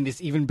deserving and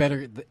is even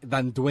better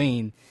than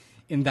Dwayne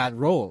in that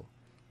role.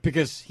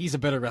 Because he's a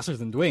better wrestler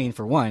than Dwayne,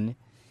 for one.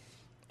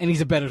 And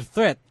he's a better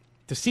threat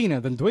to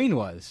Cena than Dwayne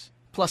was.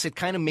 Plus, it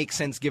kind of makes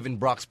sense given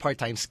Brock's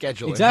part-time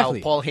schedule Exactly.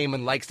 and how Paul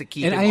Heyman likes to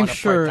keep him I'm on a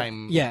sure,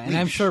 part-time yeah, and leash.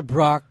 I'm sure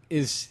Brock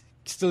is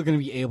still going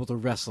to be able to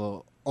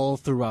wrestle all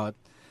throughout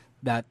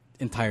that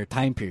entire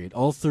time period,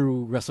 all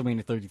through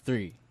WrestleMania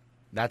 33.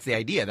 That's the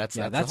idea.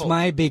 That's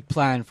my big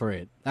plan for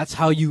it. That's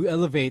how you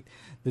elevate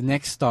the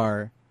next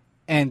star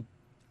and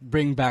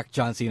bring back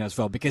John Cena as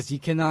well, because you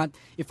cannot.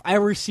 If I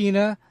were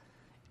Cena,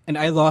 and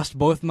I lost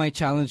both my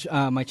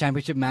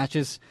championship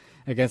matches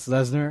against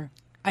Lesnar,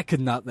 I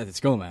could not let this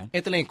go, man.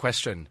 Ito lang yung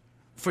question.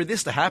 For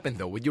this to happen,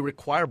 though, would you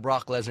require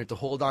Brock Lesnar to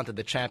hold on to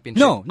the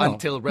championship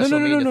until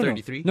WrestleMania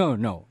 33?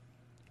 No.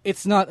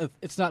 It's not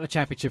a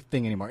championship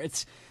thing anymore.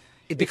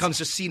 It becomes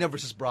just Cena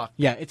versus Brock.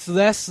 Yeah, it's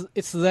less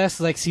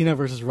like Cena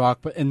versus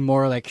Rock, and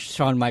more like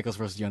Shawn Michaels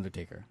versus The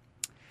Undertaker.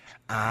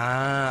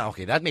 Ah,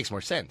 okay, that makes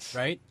more sense.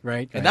 Right.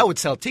 And that would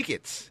sell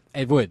tickets.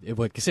 It would.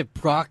 Because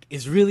Brock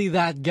is really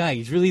that guy.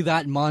 He's really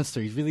that monster.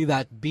 He's really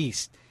that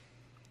beast.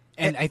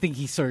 And I think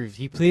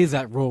he plays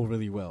that role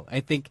really well.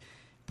 I think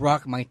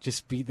Brock might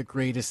just be the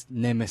greatest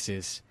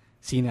nemesis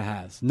Cena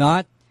has.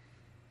 Not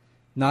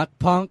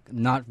Punk,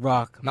 not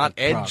Rock. Not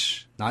Brock.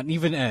 Edge. Not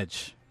even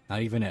Edge.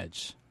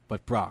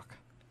 But Brock.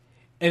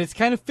 And it's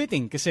kind of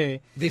fitting because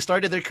they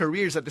started their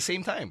careers at the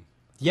same time.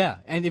 Yeah,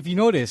 and if you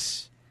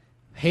notice,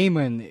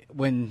 Heyman,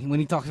 when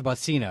he talks about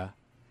Cena,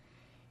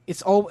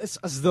 it's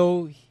as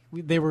though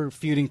they were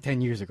feuding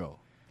 10 years ago.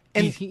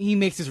 And he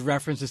makes his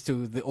references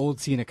to the old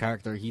Cena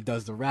character. He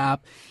does the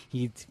rap.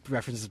 He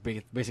references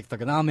basic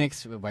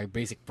thugonomics by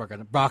basic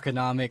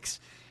Brockonomics.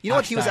 You know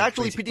what? He was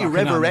actually pretty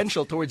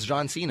reverential towards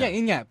John Cena.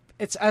 Yeah.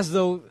 It's as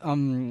though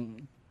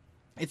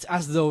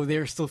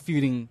they're still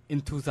feuding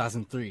in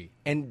 2003.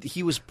 And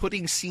he was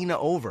putting Cena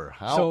over.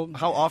 How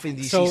often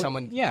do you see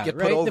someone get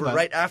put over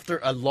right after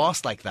a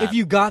loss like that? If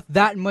you got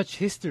that much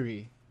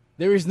history,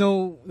 there is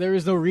no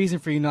reason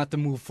for you not to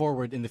move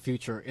forward in the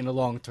future in a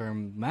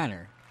long-term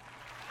manner.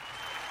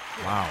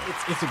 Wow,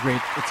 it's a great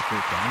game.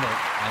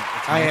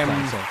 I am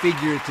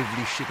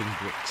figuratively shitting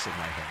bricks in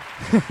my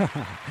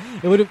head.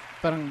 It would have,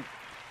 parang,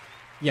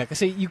 yeah,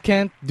 kasi you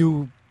can't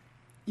do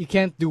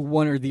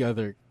one or the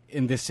other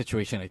in this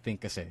situation. I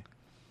think, kasi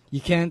you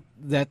can't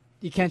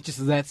just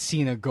let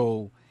Cena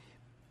go,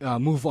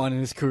 move on in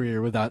his career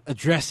without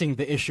addressing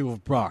the issue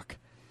of Brock.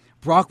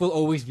 Brock will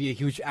always be a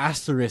huge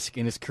asterisk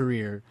in his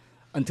career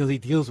until he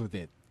deals with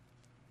it.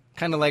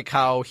 Kind of like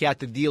how he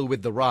had to deal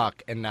with The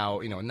Rock, and now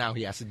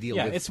he has to deal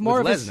with Lesnar.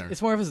 It's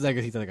more of his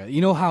legacy.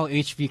 You know how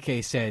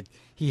HBK said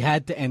he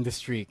had to end the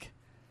streak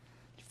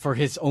for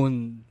his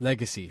own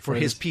legacy, for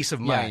his peace of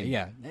mind.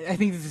 Yeah. I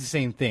think it's the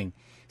same thing.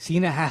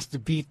 Cena has to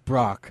beat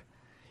Brock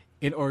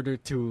in order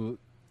to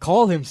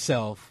call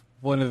himself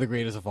one of the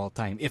greatest of all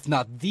time, if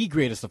not the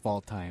greatest of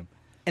all time.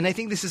 And I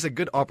think this is a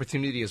good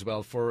opportunity as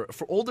well for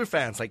older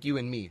fans like you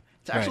and me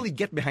to actually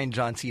get behind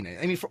John Cena.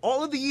 I mean, for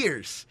all of the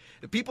years,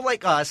 the people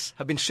like us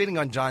have been shitting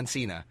on John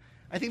Cena.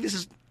 I think this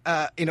is,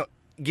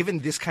 given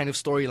this kind of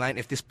storyline,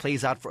 if this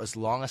plays out for as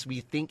long as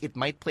we think it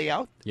might play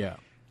out,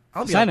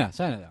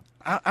 Sana.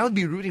 I would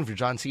be rooting for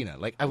John Cena.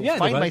 Like, I would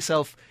find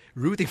myself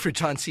rooting for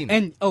John Cena.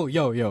 And,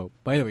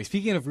 by the way,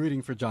 speaking of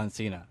rooting for John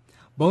Cena,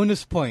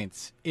 bonus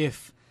points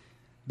if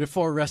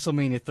before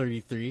WrestleMania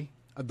 33...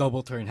 a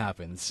double turn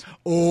happens.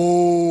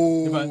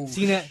 Oh,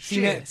 Cena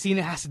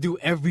has to do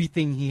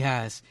everything he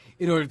has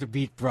in order to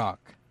beat Brock.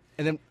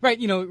 And then,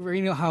 you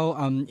know how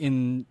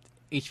in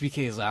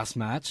HBK's last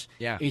match,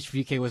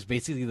 HBK was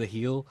basically the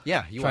heel,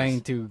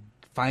 trying to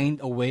find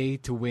a way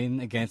to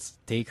win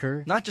against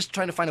Taker. Not just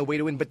trying to find a way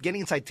to win, but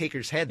getting inside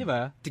Taker's head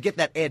to get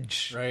that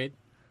edge. Right.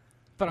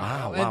 But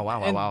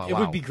wow. It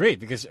would be great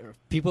because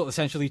people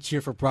essentially cheer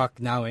for Brock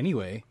now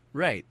anyway.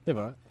 Right.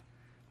 Diba?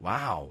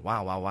 Wow.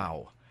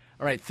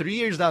 All right, 3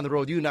 years down the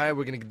road, you and I,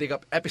 we're going to dig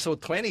up episode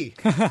 20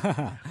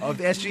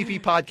 of the SGP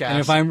podcast. And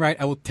if I'm right,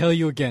 I will tell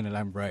you again that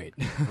I'm right.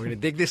 We're going to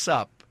dig this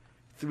up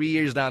 3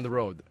 years down the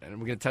road, and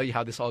we're going to tell you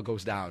how this all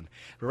goes down.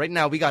 But right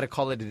now, we got to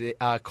call it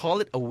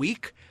a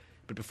week.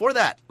 But before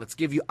that, let's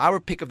give you our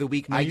pick of the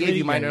week. I gave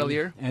you mine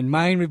earlier. And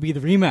mine would be the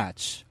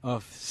rematch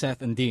of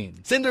Seth and Dean.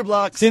 Cinder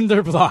blocks.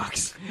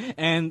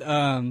 And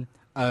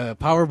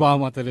power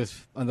bomb onto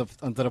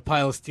the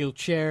pile of steel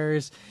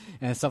chairs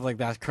and stuff like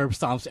that. Curb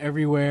stomps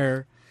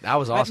everywhere. That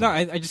was awesome.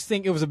 I just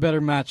think it was a better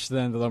match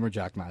than the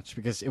Lumberjack match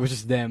because it was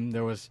just them.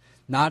 There was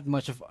not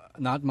much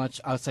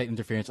outside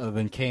interference other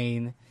than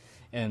Kane,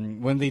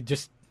 and when they're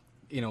just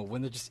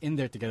in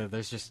there together,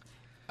 there's just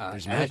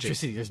there's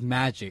electricity, there's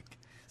magic.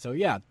 So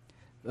yeah,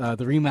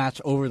 the rematch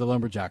over the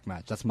Lumberjack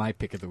match. That's my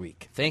pick of the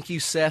week. Thank you,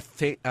 Seth.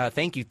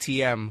 Thank you,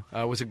 TM.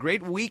 It was a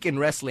great week in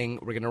wrestling.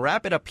 We're going to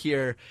wrap it up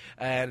here.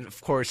 And,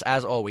 of course,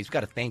 as always, we've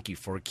got to thank you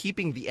for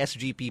keeping the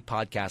SGP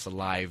podcast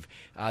alive.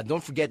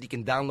 Don't forget, you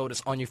can download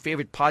us on your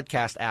favorite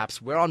podcast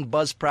apps. We're on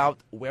Buzzsprout.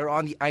 We're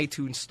on the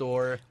iTunes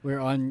Store. We're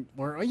on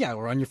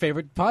your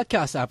favorite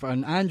podcast app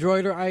on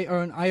Android or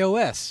on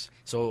iOS.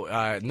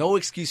 So no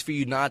excuse for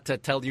you not to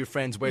tell your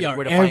friends where to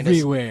find us.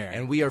 Everywhere.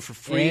 And we are for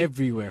free.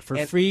 Everywhere.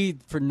 Free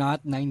for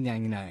not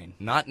 $9.99.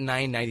 Not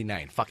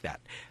 $9.99. Fuck that.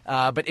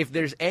 But if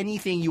there's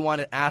anything you want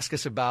to ask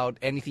us about,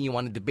 anything you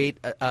want to debate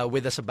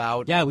with us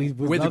about, with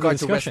regard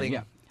to wrestling,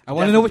 I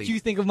want to know what you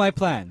think of my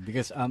plan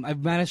because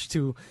I've managed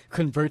to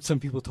convert some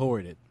people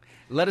toward it.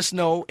 Let us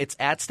know. It's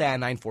at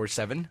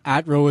Stan947.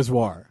 At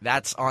Roaswar.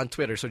 That's on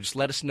Twitter. So just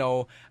let us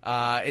know.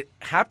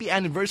 Happy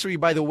anniversary,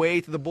 by the way,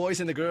 to the boys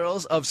and the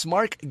girls of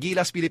Smark,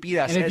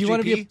 Gilas-Pilipinas, And if you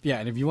want to SGP. be,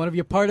 and if you want to be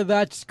a part of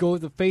that, just go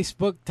to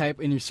Facebook, type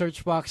in your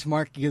search box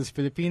Smark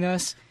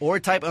Gilas-Pilipinas, or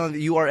type on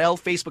the URL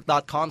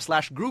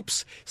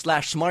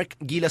facebook.com/groups/Smark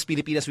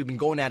Gilas-Pilipinas. We've been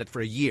going at it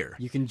for a year.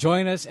 You can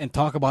join us and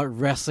talk about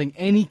wrestling,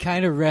 any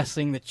kind of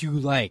wrestling that you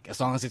like, as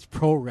long as it's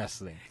pro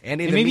wrestling. And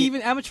maybe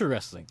even amateur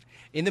wrestling.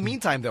 In the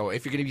meantime, though,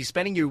 if you're going to be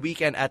spending your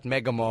weekend at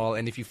Mega Mall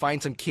and if you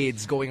find some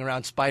kids going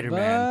around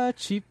Spider-Man...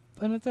 cheap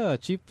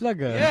plug.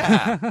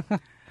 Yeah.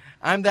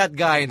 I'm that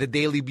guy in the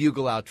Daily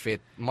Bugle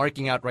outfit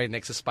marking out right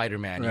next to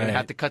Spider-Man. You're going to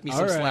have to cut me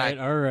some slack.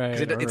 All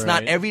right. It's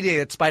not every day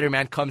that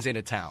Spider-Man comes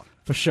into town.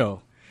 For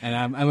sure. And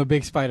I'm a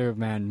big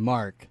Spider-Man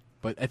mark.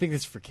 But I think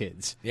this is for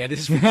kids. Yeah,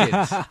 this is for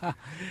kids.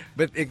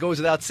 But it goes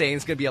without saying,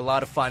 it's going to be a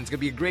lot of fun. It's going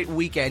to be a great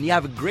weekend. You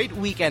have a great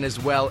weekend as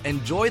well.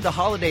 Enjoy the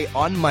holiday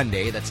on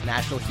Monday. That's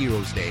National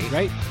Heroes Day.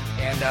 Right.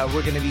 And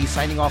we're going to be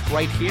signing off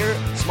right here.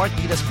 Smart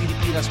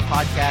Gilas-Pilipinas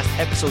Podcast,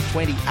 Episode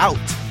 20, out.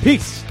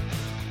 Peace.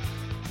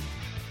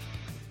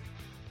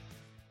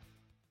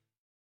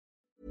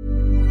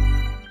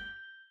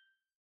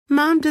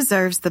 Mom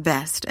deserves the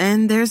best,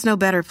 and there's no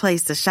better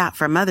place to shop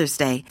for Mother's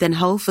Day than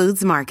Whole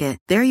Foods Market.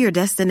 They're your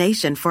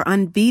destination for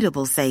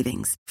unbeatable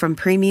savings, from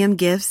premium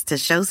gifts to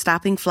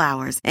show-stopping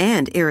flowers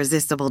and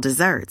irresistible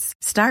desserts.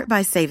 Start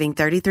by saving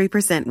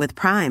 33% with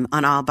Prime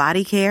on all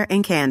body care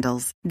and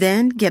candles.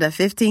 Then get a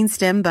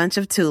 15-stem bunch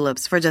of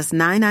tulips for just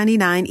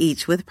 $9.99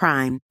 each with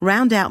Prime.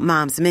 Round out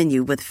Mom's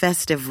menu with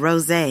festive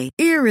rosé,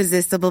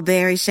 irresistible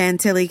berry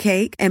chantilly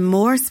cake, and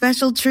more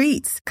special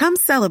treats. Come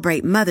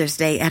celebrate Mother's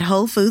Day at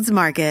Whole Foods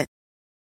Market.